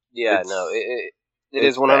it. Yeah, it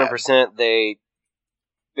is 100%. They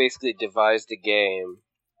basically devised a game,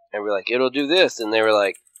 and we're like, it'll do this, and they were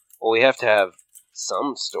like, well, we have to have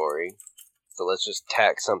some story, so let's just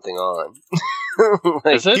tack something on.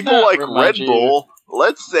 People like Red Bull.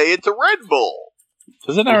 Let's say it's a Red Bull.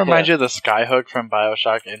 Doesn't that remind you of the Skyhook from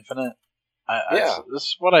BioShock Infinite? This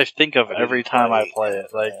is what I think of every time I play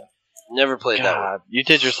it. Never played that one. You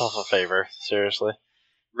did yourself a favor, seriously.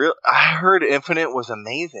 I heard Infinite was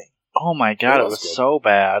amazing. Oh my god, it was so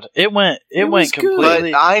bad. It went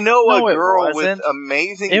completely. But I know a girl with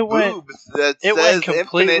amazing boobs that says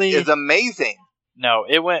Infinite is amazing. No,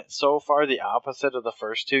 it went so far the opposite of the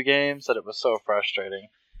first two games that it was so frustrating.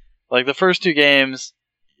 Like the first two games,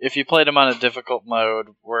 if you played them on a difficult mode,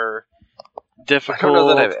 were difficult. I don't know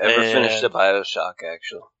that I've ever finished a BioShock,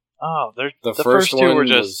 actually. Oh, the first two were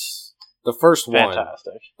just the first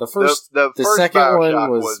fantastic. One. The second BioShock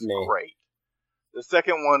one was great. The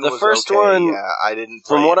second one the was first okay. one. Yeah, I didn't.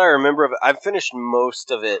 Play From what I remember of it, I've finished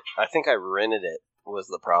most of it. I think I rented it. Was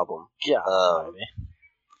the problem? Yeah, maybe.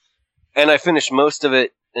 And I finished most of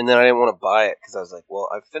it, and then I didn't want to buy it because I was like, "Well,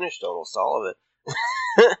 I finished almost all of it."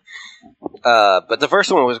 But the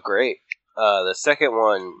first one was great. The second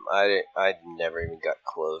one, I never even got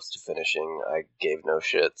close to finishing. I gave no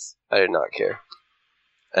shits. I did not care.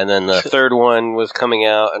 And then the third one was coming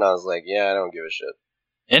out, and I was like, "Yeah, I don't give a shit."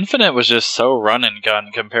 Infinite was just so run and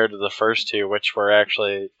gun compared to the first two, which were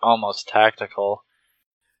actually almost tactical.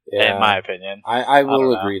 Yeah, in my opinion, I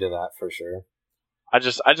will agree to that for sure. I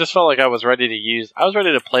just felt like I was ready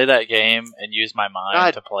to play that game and use my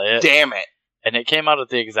mind to play it. Damn it! And it came out at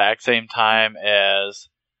the exact same time as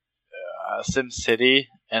SimCity,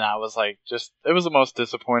 and I was like, it was the most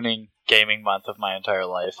disappointing gaming month of my entire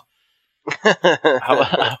life.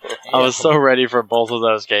 I was so ready for both of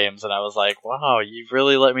those games, and I was like, wow, you've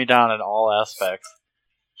really let me down in all aspects.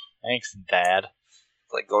 Thanks, Dad.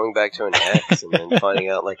 It's like going back to an ex and then finding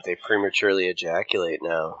out like they prematurely ejaculate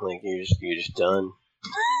now. Like you're just done.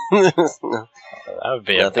 That would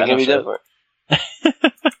be nothing can be different.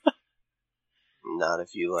 Not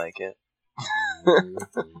if you like it.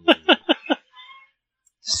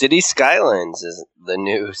 City Skylines is the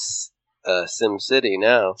new Sim City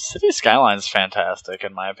now. City Skylines is fantastic,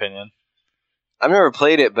 in my opinion. I've never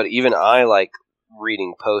played it, but even I like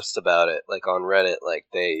reading posts about it, like on Reddit. Like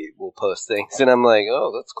they will post things, and I'm like,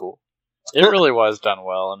 oh, that's cool. It really was done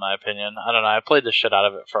well, in my opinion. I don't know. I played the shit out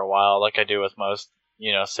of it for a while, like I do with most,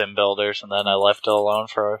 sim builders, and then I left it alone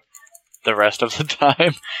for the rest of the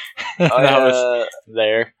time. I was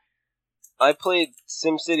there. I played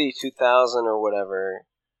SimCity 2000 or whatever.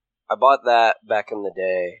 I bought that back in the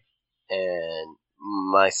day, and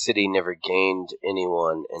my city never gained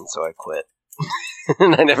anyone, and so I quit.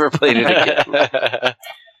 And I never played it again.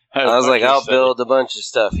 I was like, I'll build a bunch of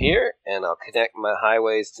stuff here, and I'll connect my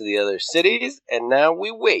highways to the other cities, and now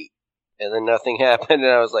we wait. And then nothing happened,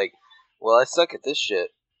 and I was like, well, I suck at this shit.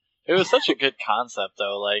 It was such a good concept,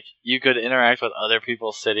 though. Like, you could interact with other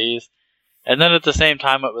people's cities, and then at the same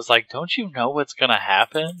time, it was like, don't you know what's gonna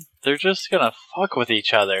happen? They're just gonna fuck with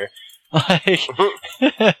each other. Like,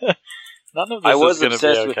 none of this is gonna be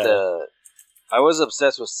okay. I was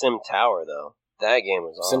obsessed with Sim Tower, though. That game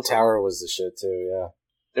was awesome. Sim Tower was the shit, too, yeah.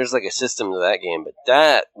 There's like a system to that game, but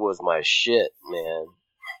that was my shit, man.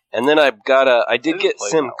 And then I did get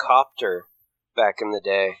Sim Copter back in the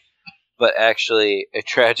day, but actually a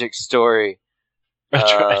tragic story. A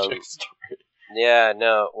tragic story. Yeah,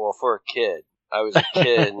 no, well, for a kid. I was a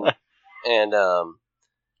kid, and I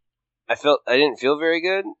didn't feel very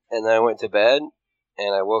good, and then I went to bed,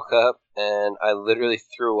 and I woke up, and I literally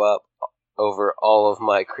threw up over all of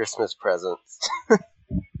my Christmas presents.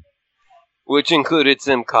 Which included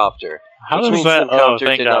Simcopter. How does that? Oh,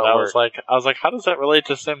 thank God! I was like, how does that relate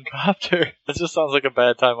to Simcopter? This just sounds like a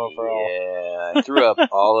bad time overall. Yeah, I threw up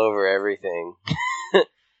all over everything,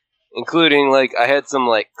 including like I had some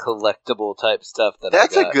like collectible type stuff that.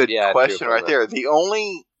 That's I got. A good question right there. The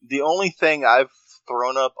only thing I've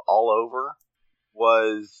thrown up all over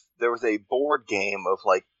was there was a board game of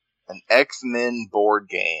like an X-Men board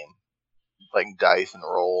game, like dice and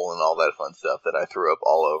roll and all that fun stuff that I threw up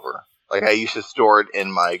all over. Like, I used to store it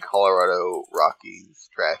in my Colorado Rockies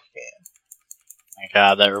trash can. My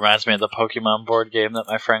God, that reminds me of the Pokemon board game that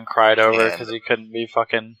my friend cried over because he couldn't be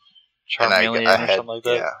fucking Charmeleon or something like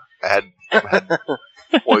that. Yeah, I had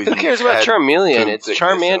poison. Who cares about Charmeleon? It's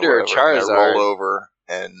Charmander or Charizard. I roll over,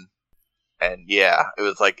 and yeah, it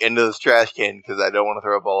was like into this trash can because I don't want to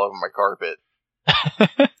throw up all over my carpet.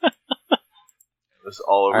 It was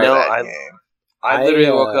all over that game. I literally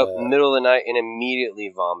woke up in the middle of the night and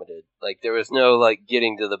immediately vomited. Like, there was no, like,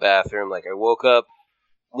 getting to the bathroom. Like, I woke up,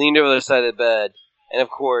 leaned over the side of the bed, and of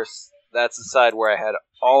course, that's the side where I had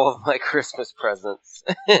all of my Christmas presents,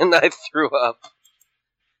 and I threw up.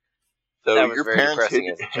 So your parents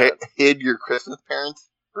hid your Christmas presents?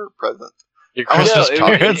 Your Christmas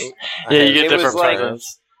presents? Yeah, you get different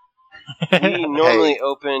presents. We normally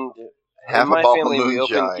opened... In my family, we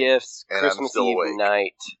opened gifts Christmas Eve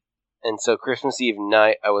night. And so Christmas Eve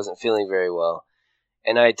night, I wasn't feeling very well.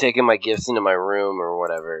 And I had taken my gifts into my room or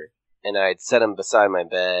whatever. And I had set them beside my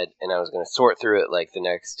bed. And I was going to sort through it like the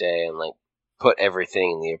next day and like put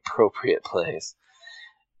everything in the appropriate place.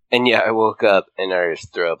 And yeah, I woke up and I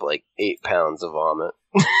just threw up like 8 pounds of vomit.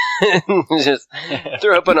 Just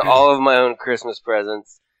threw up on all of my own Christmas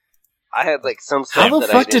presents. I had like some stuff How the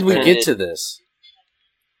fuck did we get to this?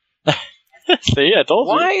 See, I told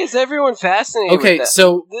you. Why is everyone fascinated? Okay, with that?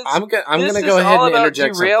 so I'm gonna go ahead and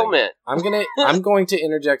interject derailment. something. I'm going to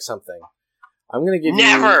interject something. I'm gonna give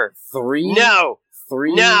you three titles.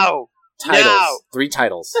 No. 3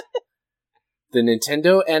 titles. The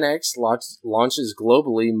Nintendo NX launches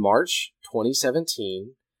globally March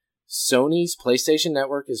 2017. Sony's PlayStation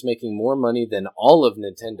Network is making more money than all of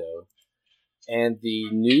Nintendo. And the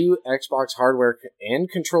new Xbox hardware and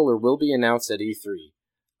controller will be announced at E3.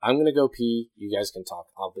 I'm going to go pee. You guys can talk.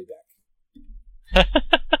 I'll be back.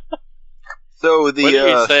 So the what did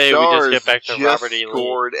we say? Stars we just get back to Robert E. Lee.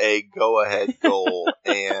 Scored a go-ahead goal,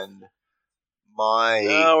 and my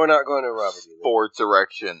no, we're not going to Robert E. Lee. Sports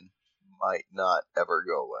erection might not ever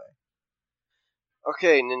go away.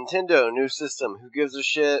 Okay, Nintendo, new system. Who gives a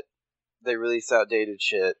shit? They release outdated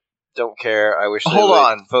shit. Don't care. I wish they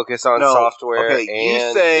would focus on software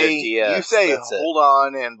and their DS. You say hold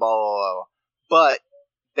on and blah, blah, blah. But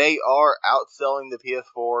they are outselling the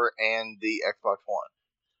PS4 and the Xbox One.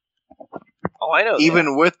 Oh, I know.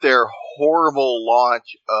 Even with their horrible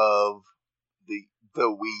launch of the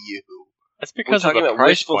Wii U. That's because of the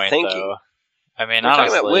price point, thinking. Though. I mean, honestly,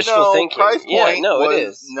 talking about wishful thinking. Price point it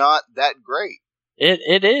is not that great.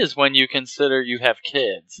 It is when you consider you have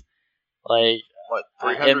kids. Like, what,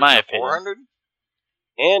 300 in my to opinion. 400?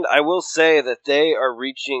 And I will say that they are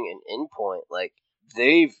reaching an endpoint. Like,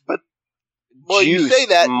 they've juiced you say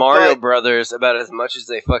that, Mario Brothers about as much as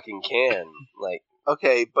they fucking can. Like,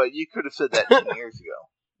 okay, but you could have said that 10 years ago.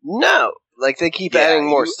 No, like they keep adding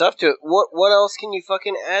more stuff to it. What else can you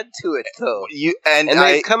fucking add to it though? And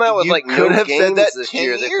they've come out with like no have games said that this 10 year.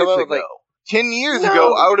 Years They've come out ago. with like 10 years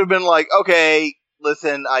ago, I would have been like, okay,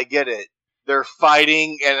 listen, I get it. They're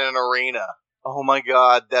fighting in an arena. Oh my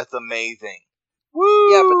god, that's amazing.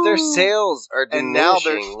 Woo! Yeah, but their sales are diminishing. And now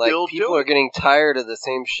they're still people are getting tired of the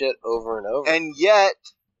same shit over and over. And yet,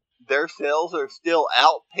 their sales are still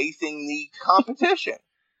outpacing the competition.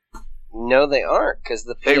 No, they aren't, because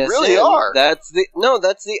the PSN... They really are. That's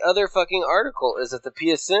the other fucking article, is that the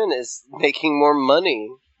PSN is making more money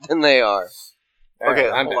than they are. Okay,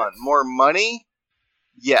 hold on. More money?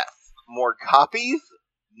 Yes. More copies?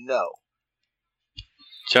 No.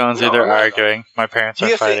 John's either arguing. My parents are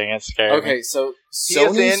fighting. It's scary. Okay, so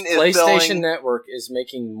Sony's PlayStation Network is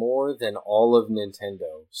making more than all of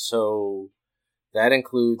Nintendo. So that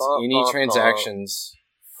includes any transactions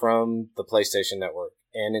from the PlayStation Network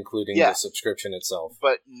and including the subscription itself.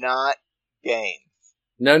 But not games.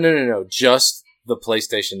 No. Just the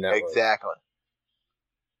PlayStation Network. Exactly.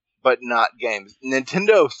 But not games.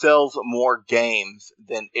 Nintendo sells more games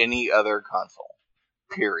than any other console.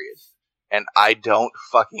 Period. And I don't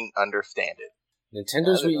fucking understand it.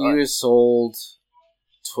 Nintendo Wii U has sold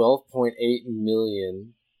 12.8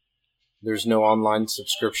 million. There's no online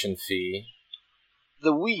subscription fee.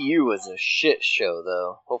 The Wii U was a shit show,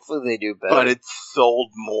 though. Hopefully they do better. But it's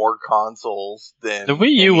sold more consoles than the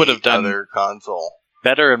Wii U would have done other console.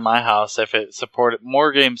 Better in my house if it supported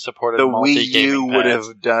more games supported the multi-gaming Wii U would pads.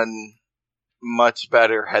 have done much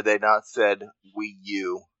better had they not said Wii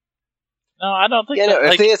U. No, I don't think.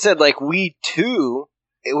 If they had said like Wii 2,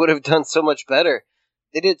 it would have done so much better.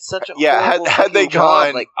 They did such a horrible had they job.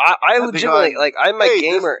 gone, like I legitimately like I'm a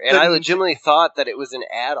gamer and I legitimately thought that it was an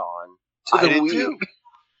add-on to the Wii. Too.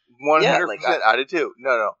 100%. I did too.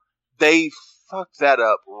 No, they fucked that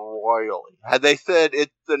up royally. Had they said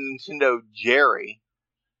it's the Nintendo Jerry,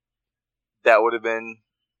 that would have been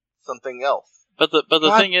something else. But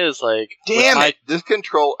the thing is, like, damn it! This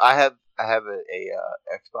control, I have a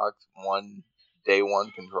Xbox One Day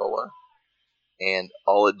One controller, and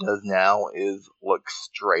all it does now is look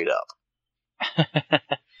straight up.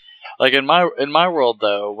 Like in my world,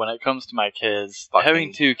 though, when it comes to my kids,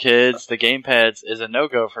 having 2 kids, the gamepads is a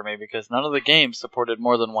no-go for me because none of the games supported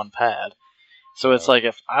more than one pad. So it's like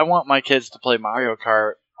if I want my kids to play Mario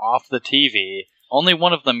Kart off the TV, only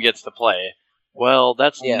one of them gets to play. Well,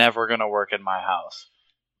 that's never going to work in my house.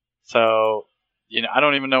 So, I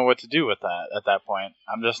don't even know what to do with that at that point.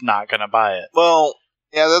 I'm just not going to buy it. Well,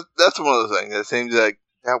 yeah, that's one of those things. It seems like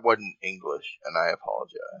that wasn't English, and I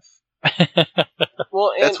apologize.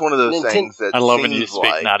 Well, that's one of those things that I love when you speak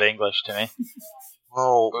like, not English to me.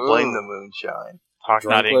 Oh, blame the moonshine. Talk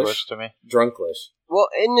not English to me. Drunklish. Well,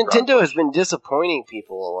 and Nintendo has been disappointing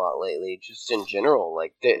people a lot lately, just in general.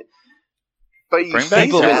 Like, but you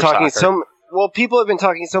people have been talking people have been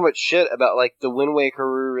talking so much shit about like the Wind Waker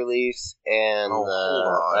re-release and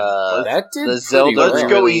the Zelda. Let's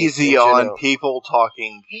go easy on people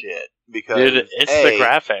talking shit because it's the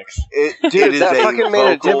graphics. That fucking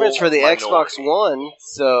made a difference for the Xbox One,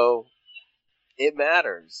 so it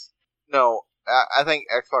matters. No, I think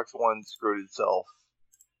Xbox One screwed itself.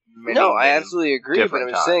 I absolutely agree, but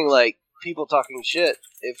I'm saying like people talking shit,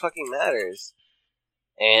 it fucking matters.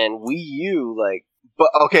 And Wii U, like. But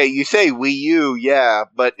okay, you say Wii U, yeah,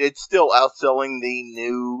 but it's still outselling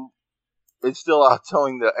it's still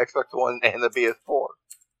outselling the Xbox One and the PS4.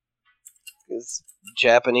 Because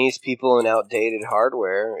Japanese people and outdated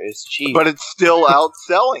hardware is cheap. But it's still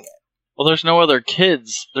outselling it. Well, there's no other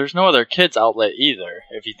kids outlet either,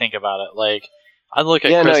 if you think about it. Like, I look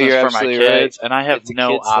at Christmas for my kids, and I have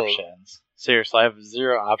no options. Seriously, I have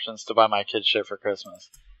 0 options to buy my kids shit for Christmas.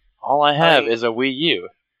 All I have is a Wii U.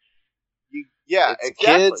 Yeah, it's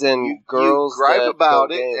exactly. Kids and girls. You gripe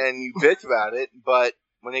about it and you bitch about it, but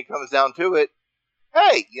when it comes down to it,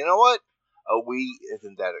 hey, you know what? A Wii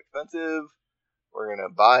isn't that expensive. We're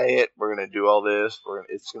gonna buy it. We're gonna do all this.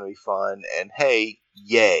 It's gonna be fun. And hey,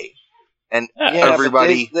 yay! And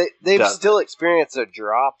everybody, they've still experienced a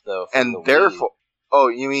drop though. And therefore,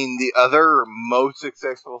 you mean the other most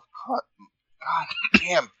successful? God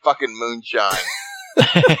damn, fucking moonshine.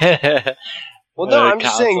 Well, no, I'm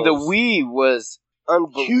just saying the Wii was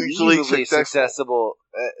unbelievably successful.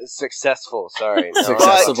 Sorry, no,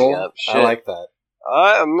 successful. I like that.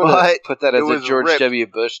 I'm gonna put that as a George W.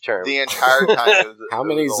 Bush term. The entire time. How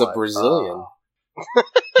many is a Brazilian?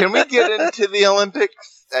 Can we get into the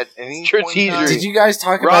Olympics at any point? Did you guys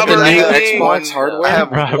talk about the new Xbox hardware? I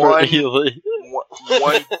have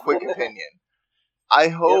one quick opinion. I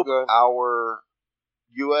hope our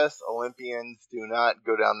U.S. Olympians do not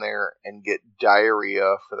go down there and get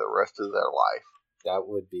diarrhea for the rest of their life. That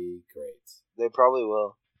would be great. They probably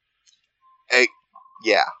will.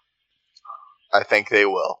 Yeah. I think they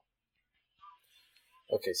will.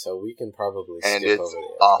 Okay, so we can probably skip over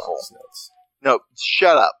the awful notes. No,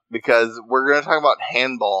 shut up, because we're going to talk about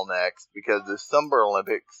handball next, because the Summer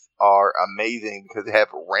Olympics are amazing, because they have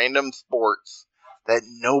random sports that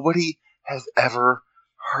nobody has ever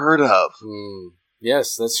heard of.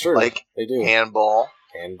 Yes, that's true. Like, they do. Handball.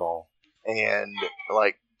 And,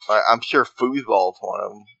 I'm sure foosball is one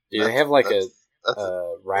of them. Do they have,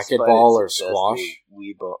 racquetball or squash?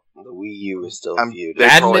 The Wii U is still viewed.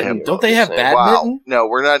 Badminton. Don't they have badminton? Wow. No,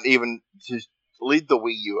 we're not even... Just leave the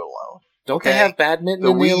Wii U alone. Don't they have badminton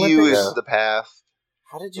in the Wii Olympics? U is the past.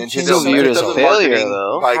 How did you change still viewed as a failure,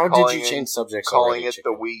 though? How did you change subjects calling it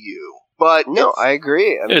the Wii U? But no, I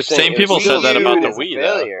agree. Same people said that about the Wii,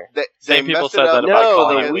 though. Same people said that about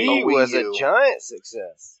calling it the Wii. No, the Wii was a giant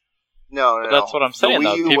success. No. That's what I'm saying,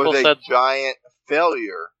 though. People said giant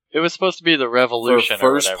failure. It was supposed to be the revolution.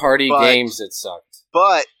 For first-party games, it sucked.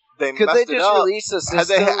 But they could they just release a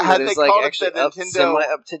system that is actually semi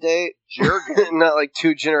up to date, not like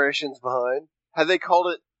 2 generations behind? Had they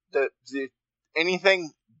called it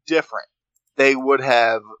anything different, they would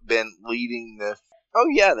have been leading this. Oh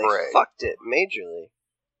yeah, they fucked it majorly,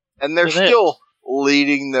 and they're still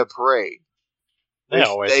leading the parade. They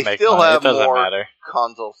always make still money. Have it doesn't more matter.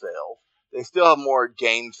 Console sales. They still have more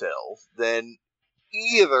game sales than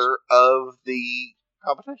either of the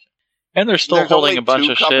competition. And they're still holding a bunch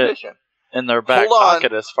of shit in their back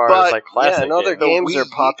pocket as far as like classic games. And other games are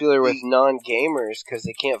popular with the non-gamers because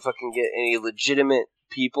they can't fucking get any legitimate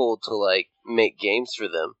people to like make games for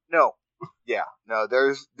them. No. Yeah. No,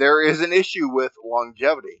 there is an issue with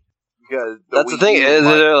longevity. Because that's the thing, is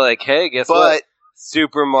they're like, hey, guess what?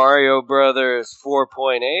 Super Mario Brothers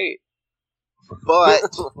 4.8. But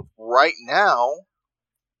right now,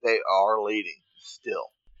 they are leading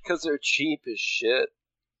still. Because they're cheap as shit.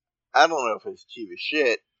 I don't know if it's cheap as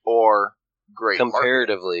shit or great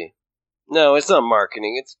comparatively. Marketing. No, it's not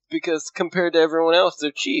marketing. It's because compared to everyone else,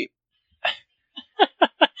 they're cheap.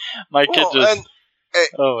 My kid just...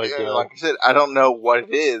 oh my God. Like I said, I don't know what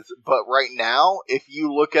it is, but right now, if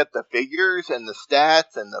you look at the figures and the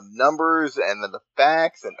stats and the numbers and the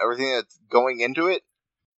facts and everything that's going into it,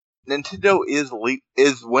 Nintendo is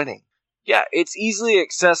winning. Yeah, it's easily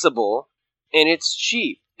accessible and it's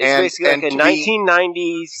cheap. It's basically like a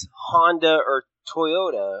 1990s Honda or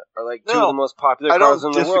Toyota are like two of the most popular cars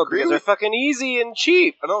in the world because they're fucking easy and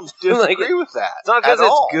cheap. I don't disagree with that. It's not because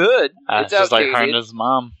it's good. It's just like her and his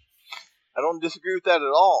mom. I don't disagree with that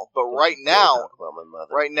at all. But right now,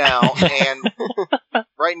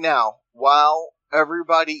 while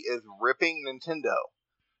everybody is ripping Nintendo,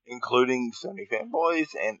 including Sony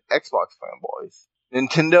fanboys and Xbox fanboys,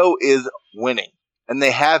 Nintendo is winning, and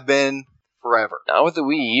they have been forever. Not with the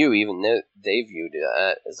Wii U, even though they viewed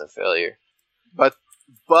that as a failure. But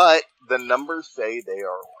the numbers say they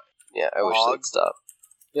are winning. Yeah, I wish they'd stop.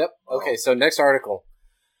 Yep. Okay, so next article.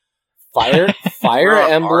 Fire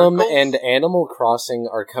Emblem and Animal Crossing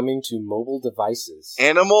are coming to mobile devices.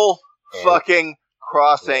 Animal fucking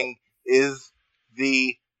Crossing is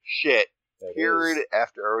the shit. Period.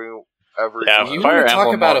 After every you want to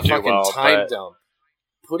talk about a fucking time dump.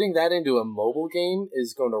 Putting that into a mobile game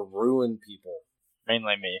is going to ruin people.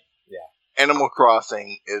 Mainly me. Yeah. Animal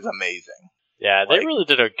Crossing is amazing. Yeah, they really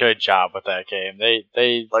did a good job with that game.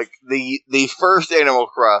 They like the first Animal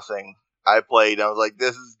Crossing I played, I was like,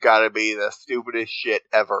 this has got to be the stupidest shit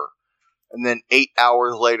ever. And then 8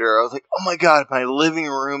 hours later, I was like, oh my God, my living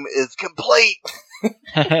room is complete.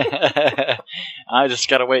 I just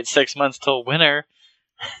got to wait 6 months till winter.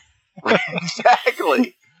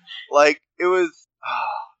 Exactly. Like, it was...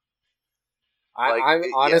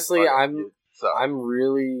 I'm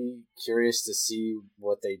really curious to see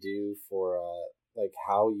what they do for, like,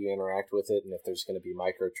 how you interact with it and if there's going to be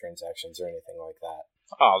microtransactions or anything like that.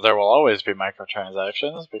 Oh, there will always be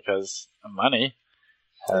microtransactions because of money.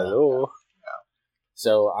 Hello. Yeah.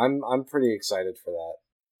 So I'm pretty excited for that.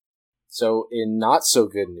 So in not so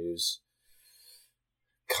good news,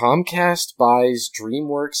 Comcast buys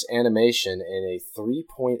DreamWorks Animation in a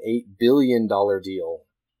 $3.8 billion deal.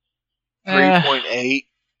 3.8.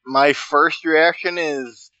 My first reaction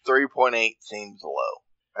is 3.8 seems low.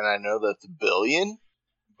 And I know that's a billion,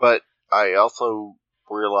 but I also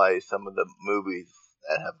realize some of the movies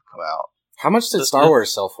that have come out. How much did Star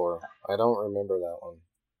Wars sell for? I don't remember that one.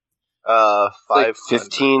 Like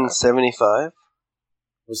 $15.75.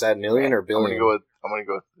 Was that million or billion? I'm gonna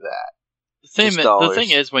go with that. The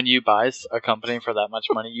thing is, when you buy a company for that much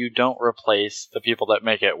money, you don't replace the people that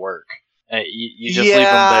make it work. You just leave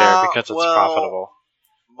them there because it's profitable.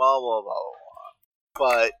 Blah blah blah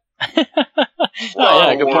blah. But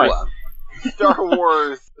good point.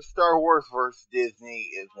 Star Wars versus Disney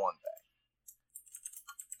is one thing.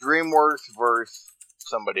 DreamWorks versus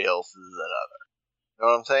somebody else is another. You know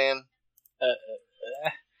what I'm saying?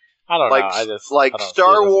 I don't know. I don't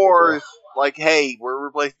Star Wars, hey, we're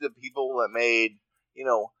replacing the people that made,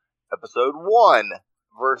 Episode 1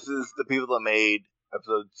 versus the people that made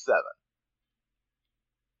Episode 7.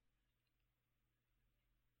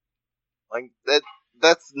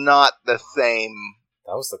 That's not the same.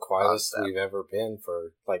 That was the quietest we've ever been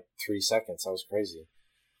for 3 seconds. That was crazy.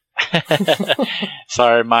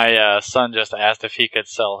 Sorry, my son just asked if he could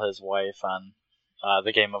sell his wife on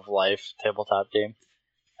the Game of Life tabletop game.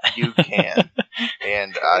 You can.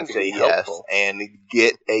 And I say yes. And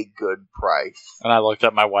get a good price. And I looked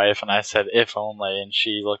at my wife and I said, if only. And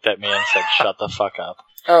she looked at me and said, shut the fuck up.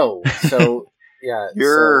 Oh, so, yeah.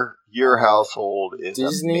 Your household is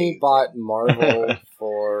Disney amazing. bought Marvel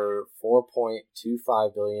for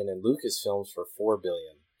 $4.25 billion and Lucasfilms for $4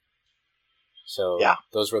 billion. So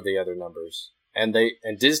those were the other numbers. And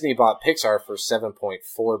Disney bought Pixar for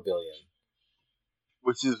 $7.4 billion.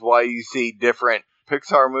 Which is why you see different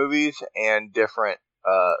Pixar movies and different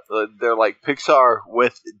they're like Pixar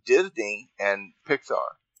with Disney and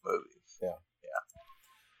Pixar movies.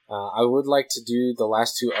 I would like to do the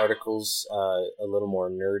last two articles a little more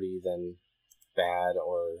nerdy than bad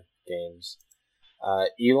or games.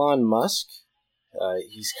 Elon Musk,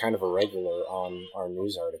 he's kind of a regular on our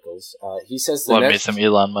news articles. He says me some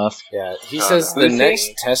Elon Musk. Yeah, he says the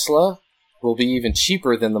next Tesla will be even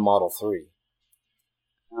cheaper than the Model 3.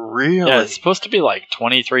 Really? Yeah, it's supposed to be like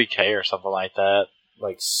 $23,000 or something like that.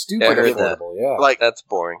 Stupid affordable, yeah. That's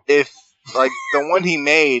boring. If, the one he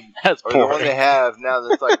made, that's or boring. the one they have now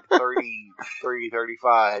that's 33,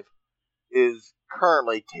 35, is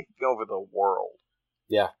currently taking over the world.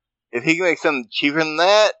 Yeah. If he can make something cheaper than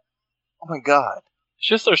that, oh my god. It's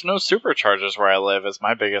just there's no superchargers where I live is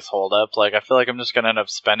my biggest holdup. I feel like I'm just going to end up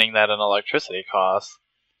spending that in electricity costs.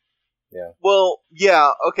 Yeah. Well,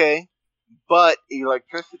 yeah, okay. But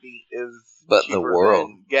electricity is cheaper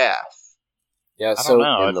than gas. Yeah, I don't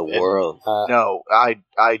know. In the world. No, I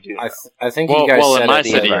do. I think you guys said in my it.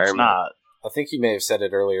 city it's not. I think you may have said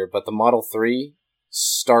it earlier, but the Model 3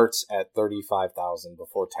 starts at $35,000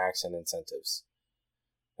 before tax and incentives,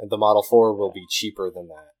 and the Model 4 will be cheaper than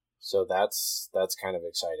that. So that's kind of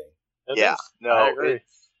exciting. I agree.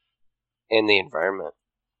 And the environment.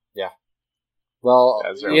 Yeah. Well,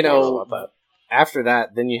 after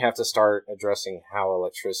that, then you have to start addressing how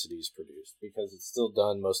electricity is produced, because it's still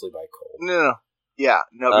done mostly by coal. No. Yeah,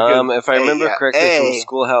 no. Because, if I remember correctly from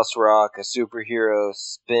Schoolhouse Rock, a superhero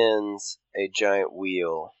spins a giant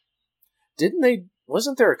wheel.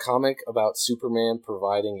 Wasn't there a comic about Superman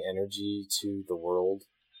providing energy to the world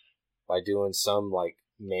by doing some,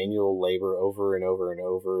 manual labor over and over and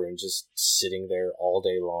over and just sitting there all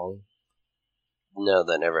day long? No,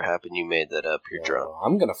 that never happened. You made that up. You're drunk.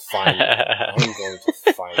 I'm going to find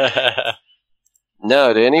it.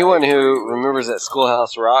 No, to anyone who remembers that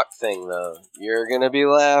Schoolhouse Rock thing, though, you're going to be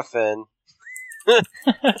laughing.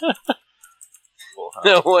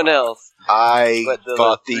 No one else. I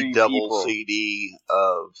bought the double CD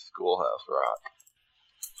of Schoolhouse Rock.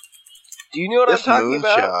 Do you know what I'm talking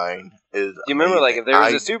about? Is do you remember, if there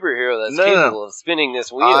was a superhero that's capable of spinning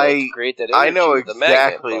this wheel to create that energy? I know with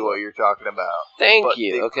exactly magnet, what you're talking about. Thank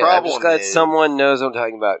you. Okay, I'm just glad someone knows what I'm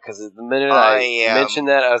talking about, because the minute I mentioned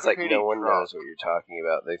that, I was like, no one knows what you're talking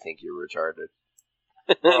about. They think you're retarded.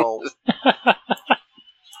 Well,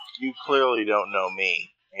 you clearly don't know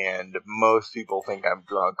me, and most people think I'm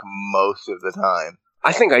drunk most of the time.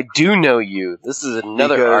 I think I do know you. This is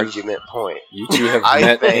another argument point. You two have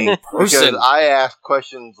met in person. Because I ask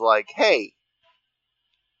questions like, hey,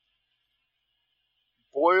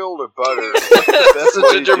 boiled or butter?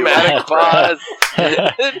 Such a dramatic pause.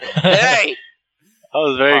 Hey! I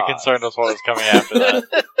was very concerned with what was coming after that.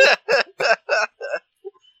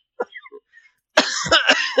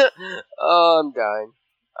 Oh, I'm dying.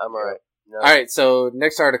 I'm alright. No. Alright, so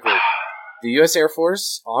next article. The U.S. Air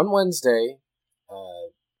Force on Wednesday,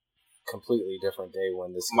 completely different day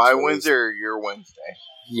when this. My Wednesday or your Wednesday?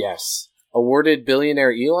 Yes. Awarded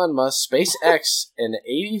billionaire Elon Musk SpaceX an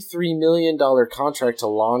 $83 million contract to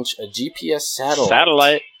launch a GPS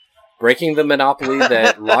satellite. Breaking the monopoly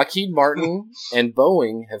that Lockheed Martin and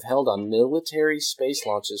Boeing have held on military space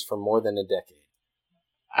launches for more than a decade.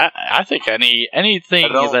 I think anything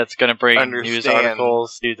that's going to bring news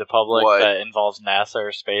articles to the public that involves NASA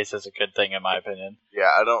or space is a good thing, in my opinion. Yeah,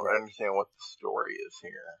 I don't understand what the story is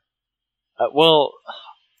here.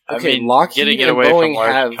 I mean, Lockheed getting it away from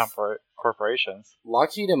large corporations.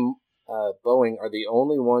 Lockheed and Boeing are the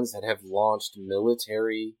only ones that have launched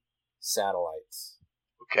military satellites.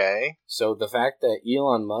 Okay. So the fact that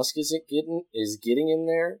Elon Musk is getting in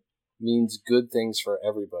there means good things for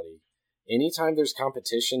everybody. Anytime there's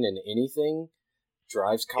competition in anything,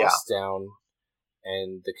 drives costs down,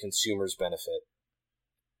 and the consumers benefit.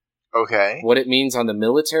 Okay. What it means on the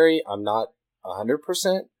military, I'm not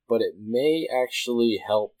 100%, but it may actually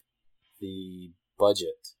help the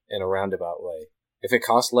budget in a roundabout way. If it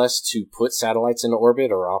costs less to put satellites into orbit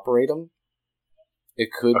or operate them, it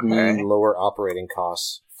could mean lower operating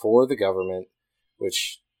costs for the government,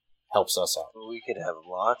 which helps us out. We could have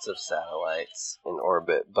lots of satellites in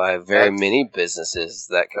orbit by very many businesses.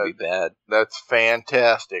 That could be bad. That's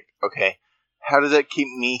fantastic. Okay. How does that keep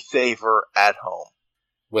me safer at home?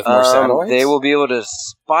 With more satellites? They will be able to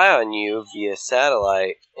spy on you via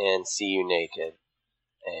satellite and see you naked.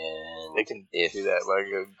 And they can do that by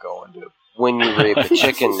going to... When you rape a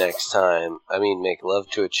chicken next time, make love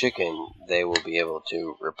to a chicken, they will be able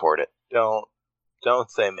to report it. Don't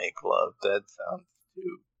say make love. That sounds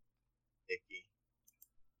too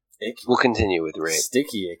icky. We'll continue with rape.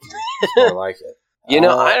 Sticky icky. I like it.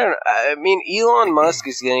 Elon Musk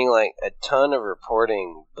is getting a ton of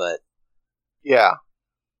reporting, but yeah,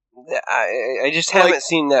 I just haven't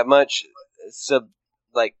seen that much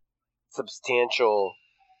substantial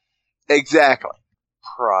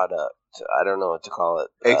product. I don't know what to call it.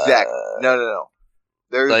 Exactly. No.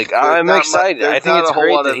 I'm excited. I think it's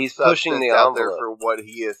great that he's pushing the envelope there for what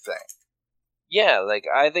he is saying. Yeah,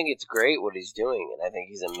 I think it's great what he's doing, and I think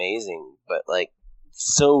he's amazing. But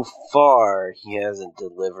so far, he hasn't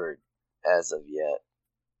delivered as of yet.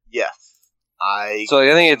 Yes, I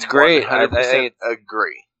think it's great. I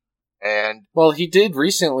agree. And he did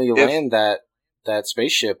recently land that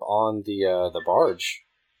spaceship on the barge.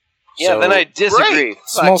 Yeah, then I disagree.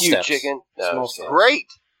 Small Fuck steps. You, chicken. No, great.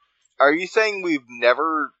 Are you saying we've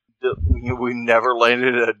never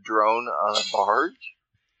landed a drone on a barge?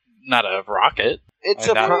 Not a rocket. It's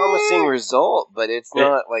a promising result, but it's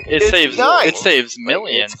not it saves nice. It saves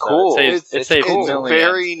millions. It's cool. It saves millions.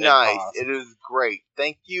 Very nice. It is great.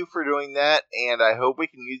 Thank you for doing that, and I hope we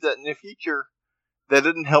can use that in the future. That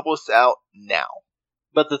didn't help us out now.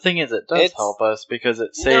 But the thing is, it does help us because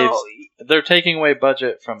it saves... They're taking away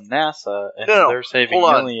budget from NASA, and they're saving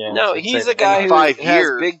millions. No, he's a guy who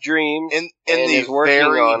has big dreams and is working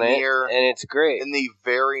on it, and it's great. In the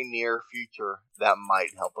very near future, that might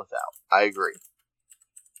help us out. I agree.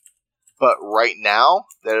 But right now,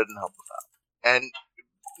 that doesn't help us out. And,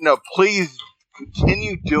 please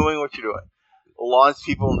continue doing what you're doing. Launch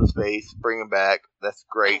people into space, bring them back. That's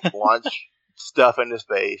great. Launch stuff into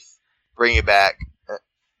space, bring it back.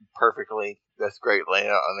 Perfectly. That's great. Laying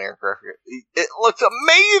out on the aircraft. It looks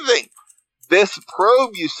amazing. This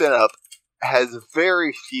probe you sent up has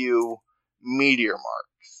very few meteor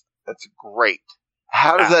marks. That's great.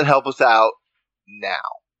 How does that help us out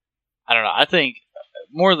now? I don't know. I think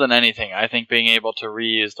more than anything, being able to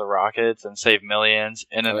reuse the rockets and save millions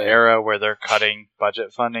in an era where they're cutting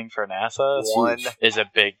budget funding for NASA is a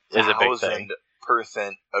big thing.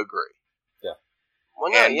 1,000% agree.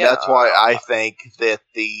 Well, that's why I think that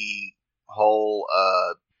the whole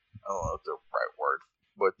I don't know if the right word,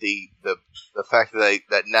 but the fact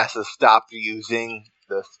that NASA stopped using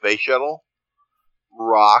the space shuttle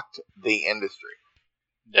rocked the industry.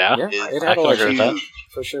 Yeah, it had a lot of that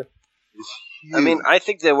for sure. I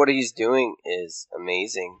think that what he's doing is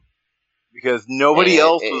amazing because nobody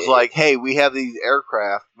else was like, "Hey, we have these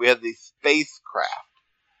aircraft, we have these spacecraft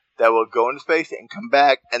that will go into space and come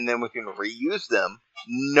back, and then we can reuse them."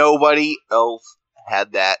 Nobody else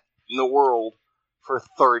had that in the world for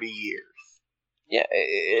 30 years. Yeah,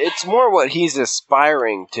 it's more what he's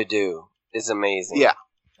aspiring to do is amazing. Yeah,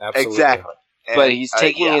 absolutely. Exactly. But he's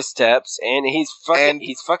taking his steps, and he's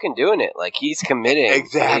fucking doing it. He's committing.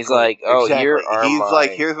 Exactly. He's like,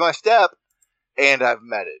 here's my step, and I've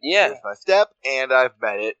met it. Yeah. Here's my step, and I've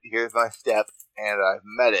met it. Here's my step, and I've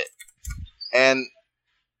met it. And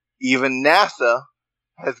even NASA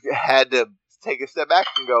has had to take a step back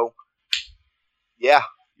and go, Yeah,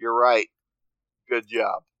 you're right. Good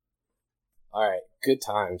job. All right, good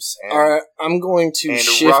times. And, all right, I'm going to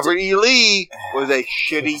shift. Robert E. Lee was a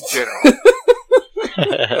shitty general.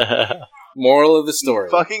 Moral of the story.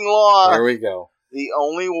 He fucking lost. There we go. The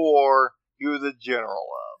only war he was a general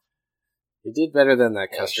of. He did better than that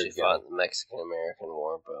Custer guy. Fought the Mexican-American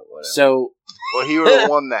War, but whatever. So, well, he would have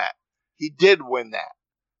won that. He did win that.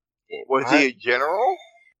 Was he a general?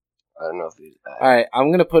 I don't know if he's. All right, I'm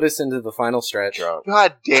going to put us into the final stretch. Drunk.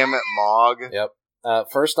 God damn it, Mog. Yep.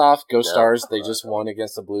 First off, go Stars. They just won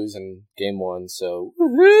against the Blues in Game 1, so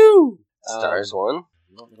woohoo! Stars won?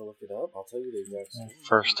 You want me to look it up? I'll tell you the exact story.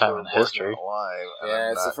 First time in history.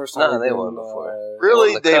 Yeah, it's the first time. No, they won before.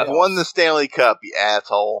 Really? They've won the Stanley Cup, you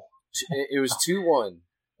asshole. It was 2-1. All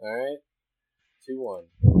right? 2-1.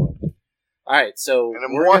 All right, so and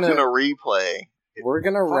I'm watching a replay. We're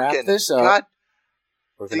going to wrap this up. God.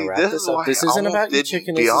 We're going to wrap this up. This isn't about you,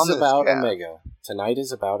 chicken. This is about Omega. Tonight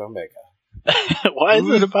is about Omega. Why is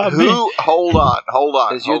it about me? Hold on.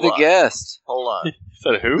 Because you're the guest. Hold on. You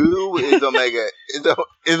said who? Who is Omega?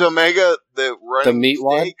 Is Omega the running meat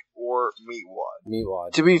wad or meat wad? Meat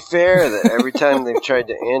wad. To be fair, that every time they've tried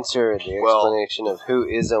to answer the explanation of who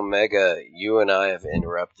is Omega, you and I have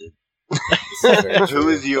interrupted. Who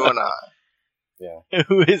is you and I? Yeah.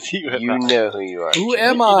 Who is you? You know who you are. Who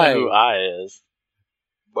am I? You know who I is.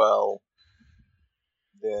 Well,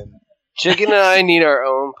 then. Chicken and I need our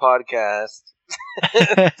own podcast.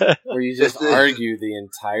 Where you just argue the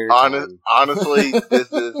entire time. Honestly,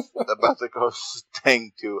 this is about to go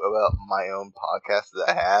stink to about my own podcast that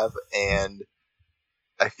I have, and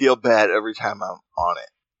I feel bad every time I'm on it.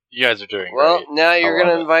 You guys are doing well. great. Now you're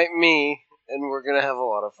going to invite me, and we're going to have a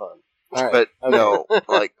lot of fun. All right. But no,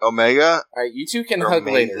 like Omega. All right, you two can hug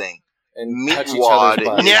amazing. later and Meat touch each wad, other's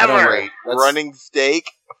butts. never running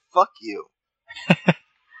steak. Fuck you.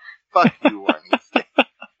 Fuck you, running steak.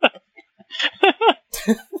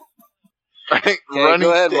 Running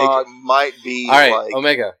ahead, steak Mog. might be all right, like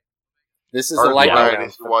Omega. This is a light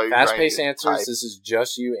round. While you're Fast-paced trying to answers. type. This is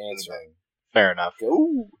just you answering. Fair enough.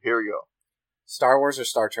 Ooh, here we go. Star Wars or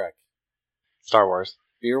Star Trek? Star Wars.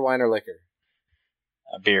 Beer, wine, or liquor?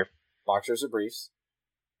 Beer. Boxers or briefs?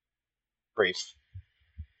 Briefs.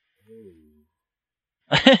 Ooh.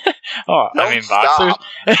 Oh, Don't I mean stop.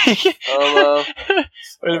 boxers. Hello.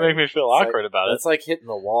 Way to make me feel awkward about it. That's like hitting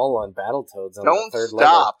the wall on Battletoads on Don't the third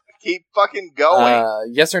stop. Keep fucking going. level.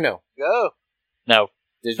 Yes or no? Go. No.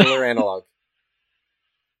 Digital or analog?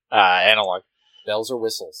 Analog. Bells or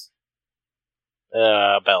whistles?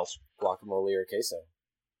 Bells. Guacamole or queso?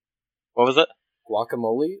 What was it?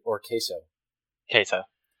 Guacamole or queso? Queso.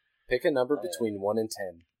 Pick a number between 1 and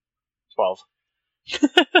 10. 12.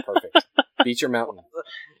 Perfect. Beach or mountain?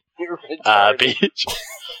 You're retarded. Beach.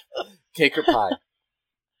 Cake or pie?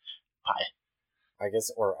 Pie. I guess,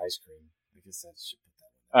 or ice cream. I guess that should put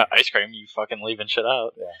that Ice cream, you fucking leaving shit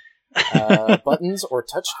out. in. Buttons or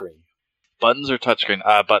touchscreen? Buttons or touchscreen?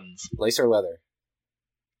 Buttons. Lace or leather?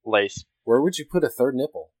 Lace. Where would you put a third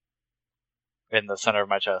nipple? In the center of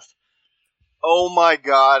my chest. Oh my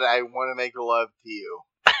god, I want to make love to you.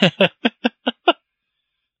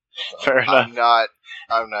 Fair enough.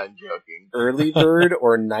 I'm not joking. Early bird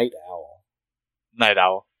or night owl? Night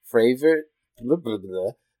owl. Favorite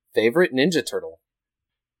Ninja Turtle?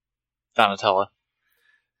 Donatella.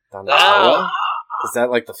 Donatella? Is that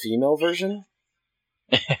like the female version?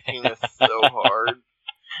 Penis so hard.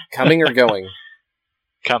 Coming or going?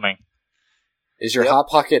 Coming. Is your Hot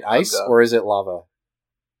Pocket ice or is it lava?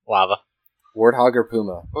 Lava. Warthog or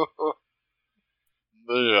Puma?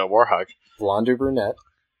 Warhog. Blonde or brunette?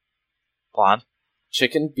 Blonde.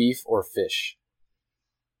 Chicken, beef, or fish?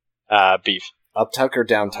 Beef. Uptuck or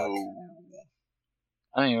downtuck?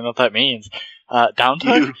 I don't even know what that means.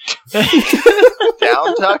 Downtuck?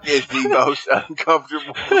 Downtuck is the most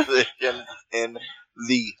uncomfortable position in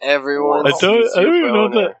the Everyone. I don't even know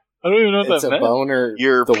that. I don't even know what It's that a meant. boner.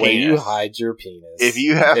 Your the way you penis. hide your penis. If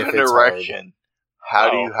you have If an it's erection,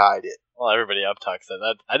 how do you hide it? Well, everybody uptucks it.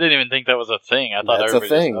 That I didn't even think that was a thing. I thought That's a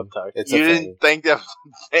everybody thing. just uptucked. It's You a didn't thing. think that was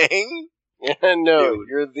a thing? Yeah, no, Dude,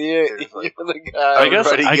 you're seriously. the guy. I guess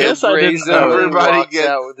I didn't Brazen know. Everybody walks gets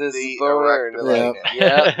out with his the boner. erector.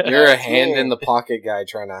 Yeah, You're a that's hand me. in the pocket guy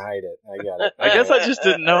trying to hide it. I got it. I guess I just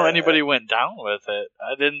didn't know anybody went down with it.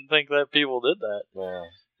 I didn't think that people did that. Yeah.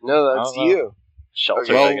 No, that's I don't know. you. Sheltered,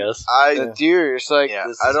 Okay. I guess. That's you. You're just like, Yeah,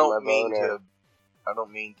 this I is don't my mean boner.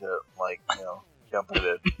 to like, jump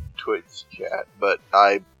into Twitch chat, but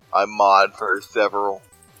I mod for several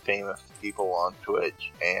famous people on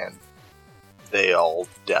Twitch, and they all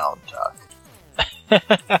down tuck.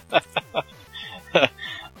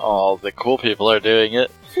 All the cool people are doing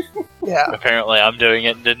it. Yeah. Apparently I'm doing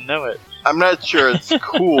it and didn't know it. I'm not sure it's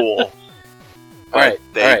cool. Alright,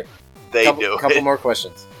 They do couple it. more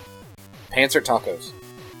questions. Pants or tacos?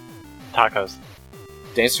 Tacos.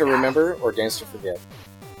 Dance to remember or dance to forget?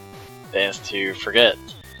 Dance to forget.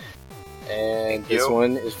 And this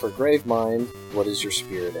one is for Gravemind. What is your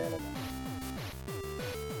spirit animal?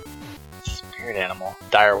 Spirit animal.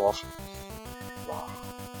 Direwolf.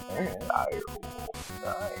 Alright. Nice.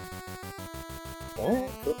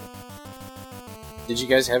 Alright, cool. Did you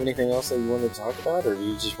guys have anything else that you wanted to talk about, or do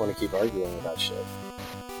you just want to keep arguing about shit?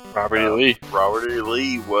 Robert E. Lee. Robert E.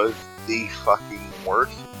 Lee was the fucking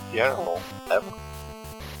worst general ever.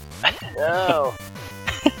 No.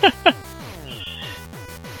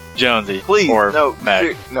 Jonesy. Please, or no,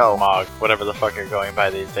 Meg. no. Mog. Whatever the fuck you're going by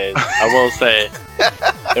these days. I will say,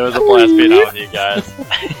 it was a blast being out with you guys.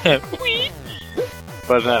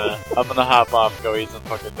 But I'm gonna hop off and go eat some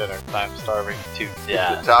fucking dinner because I'm starving to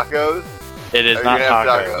death. The tacos? It is Are you not gonna have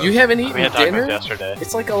tacos. tacos? You haven't eaten We had dinner? tacos yesterday.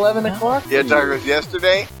 It's like 11 o'clock. You had tacos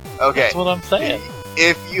yesterday? Okay. That's what I'm saying.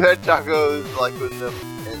 If you had tacos like in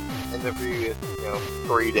the previous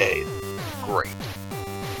 3 days, great.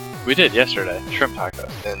 We did yesterday. Shrimp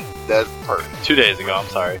tacos. And that's perfect. 2 days ago, I'm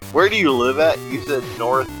sorry. Where do you live at? You said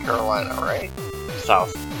North Carolina, right?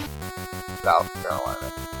 South. South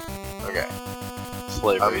Carolina. Okay.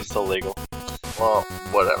 Slavery is still legal. Well,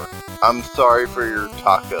 whatever. I'm sorry for your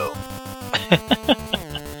taco.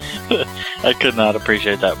 I could not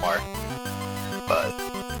appreciate that more. But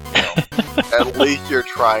at least you're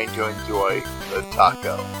trying to enjoy the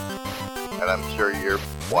taco. And I'm sure your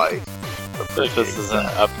wife If this is an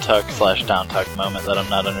up-tuck/down-tuck moment that I'm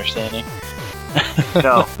not understanding.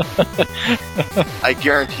 No. I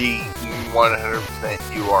guarantee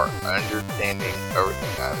 100% you are understanding everything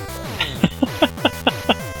I'm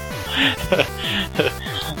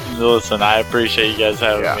saying. Listen, I appreciate you guys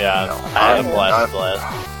having me on. No, I had a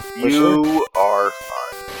blast. You are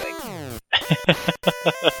fun. Thank you.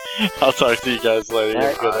 I'll talk to you guys later. All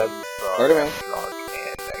right. Good. Later, man.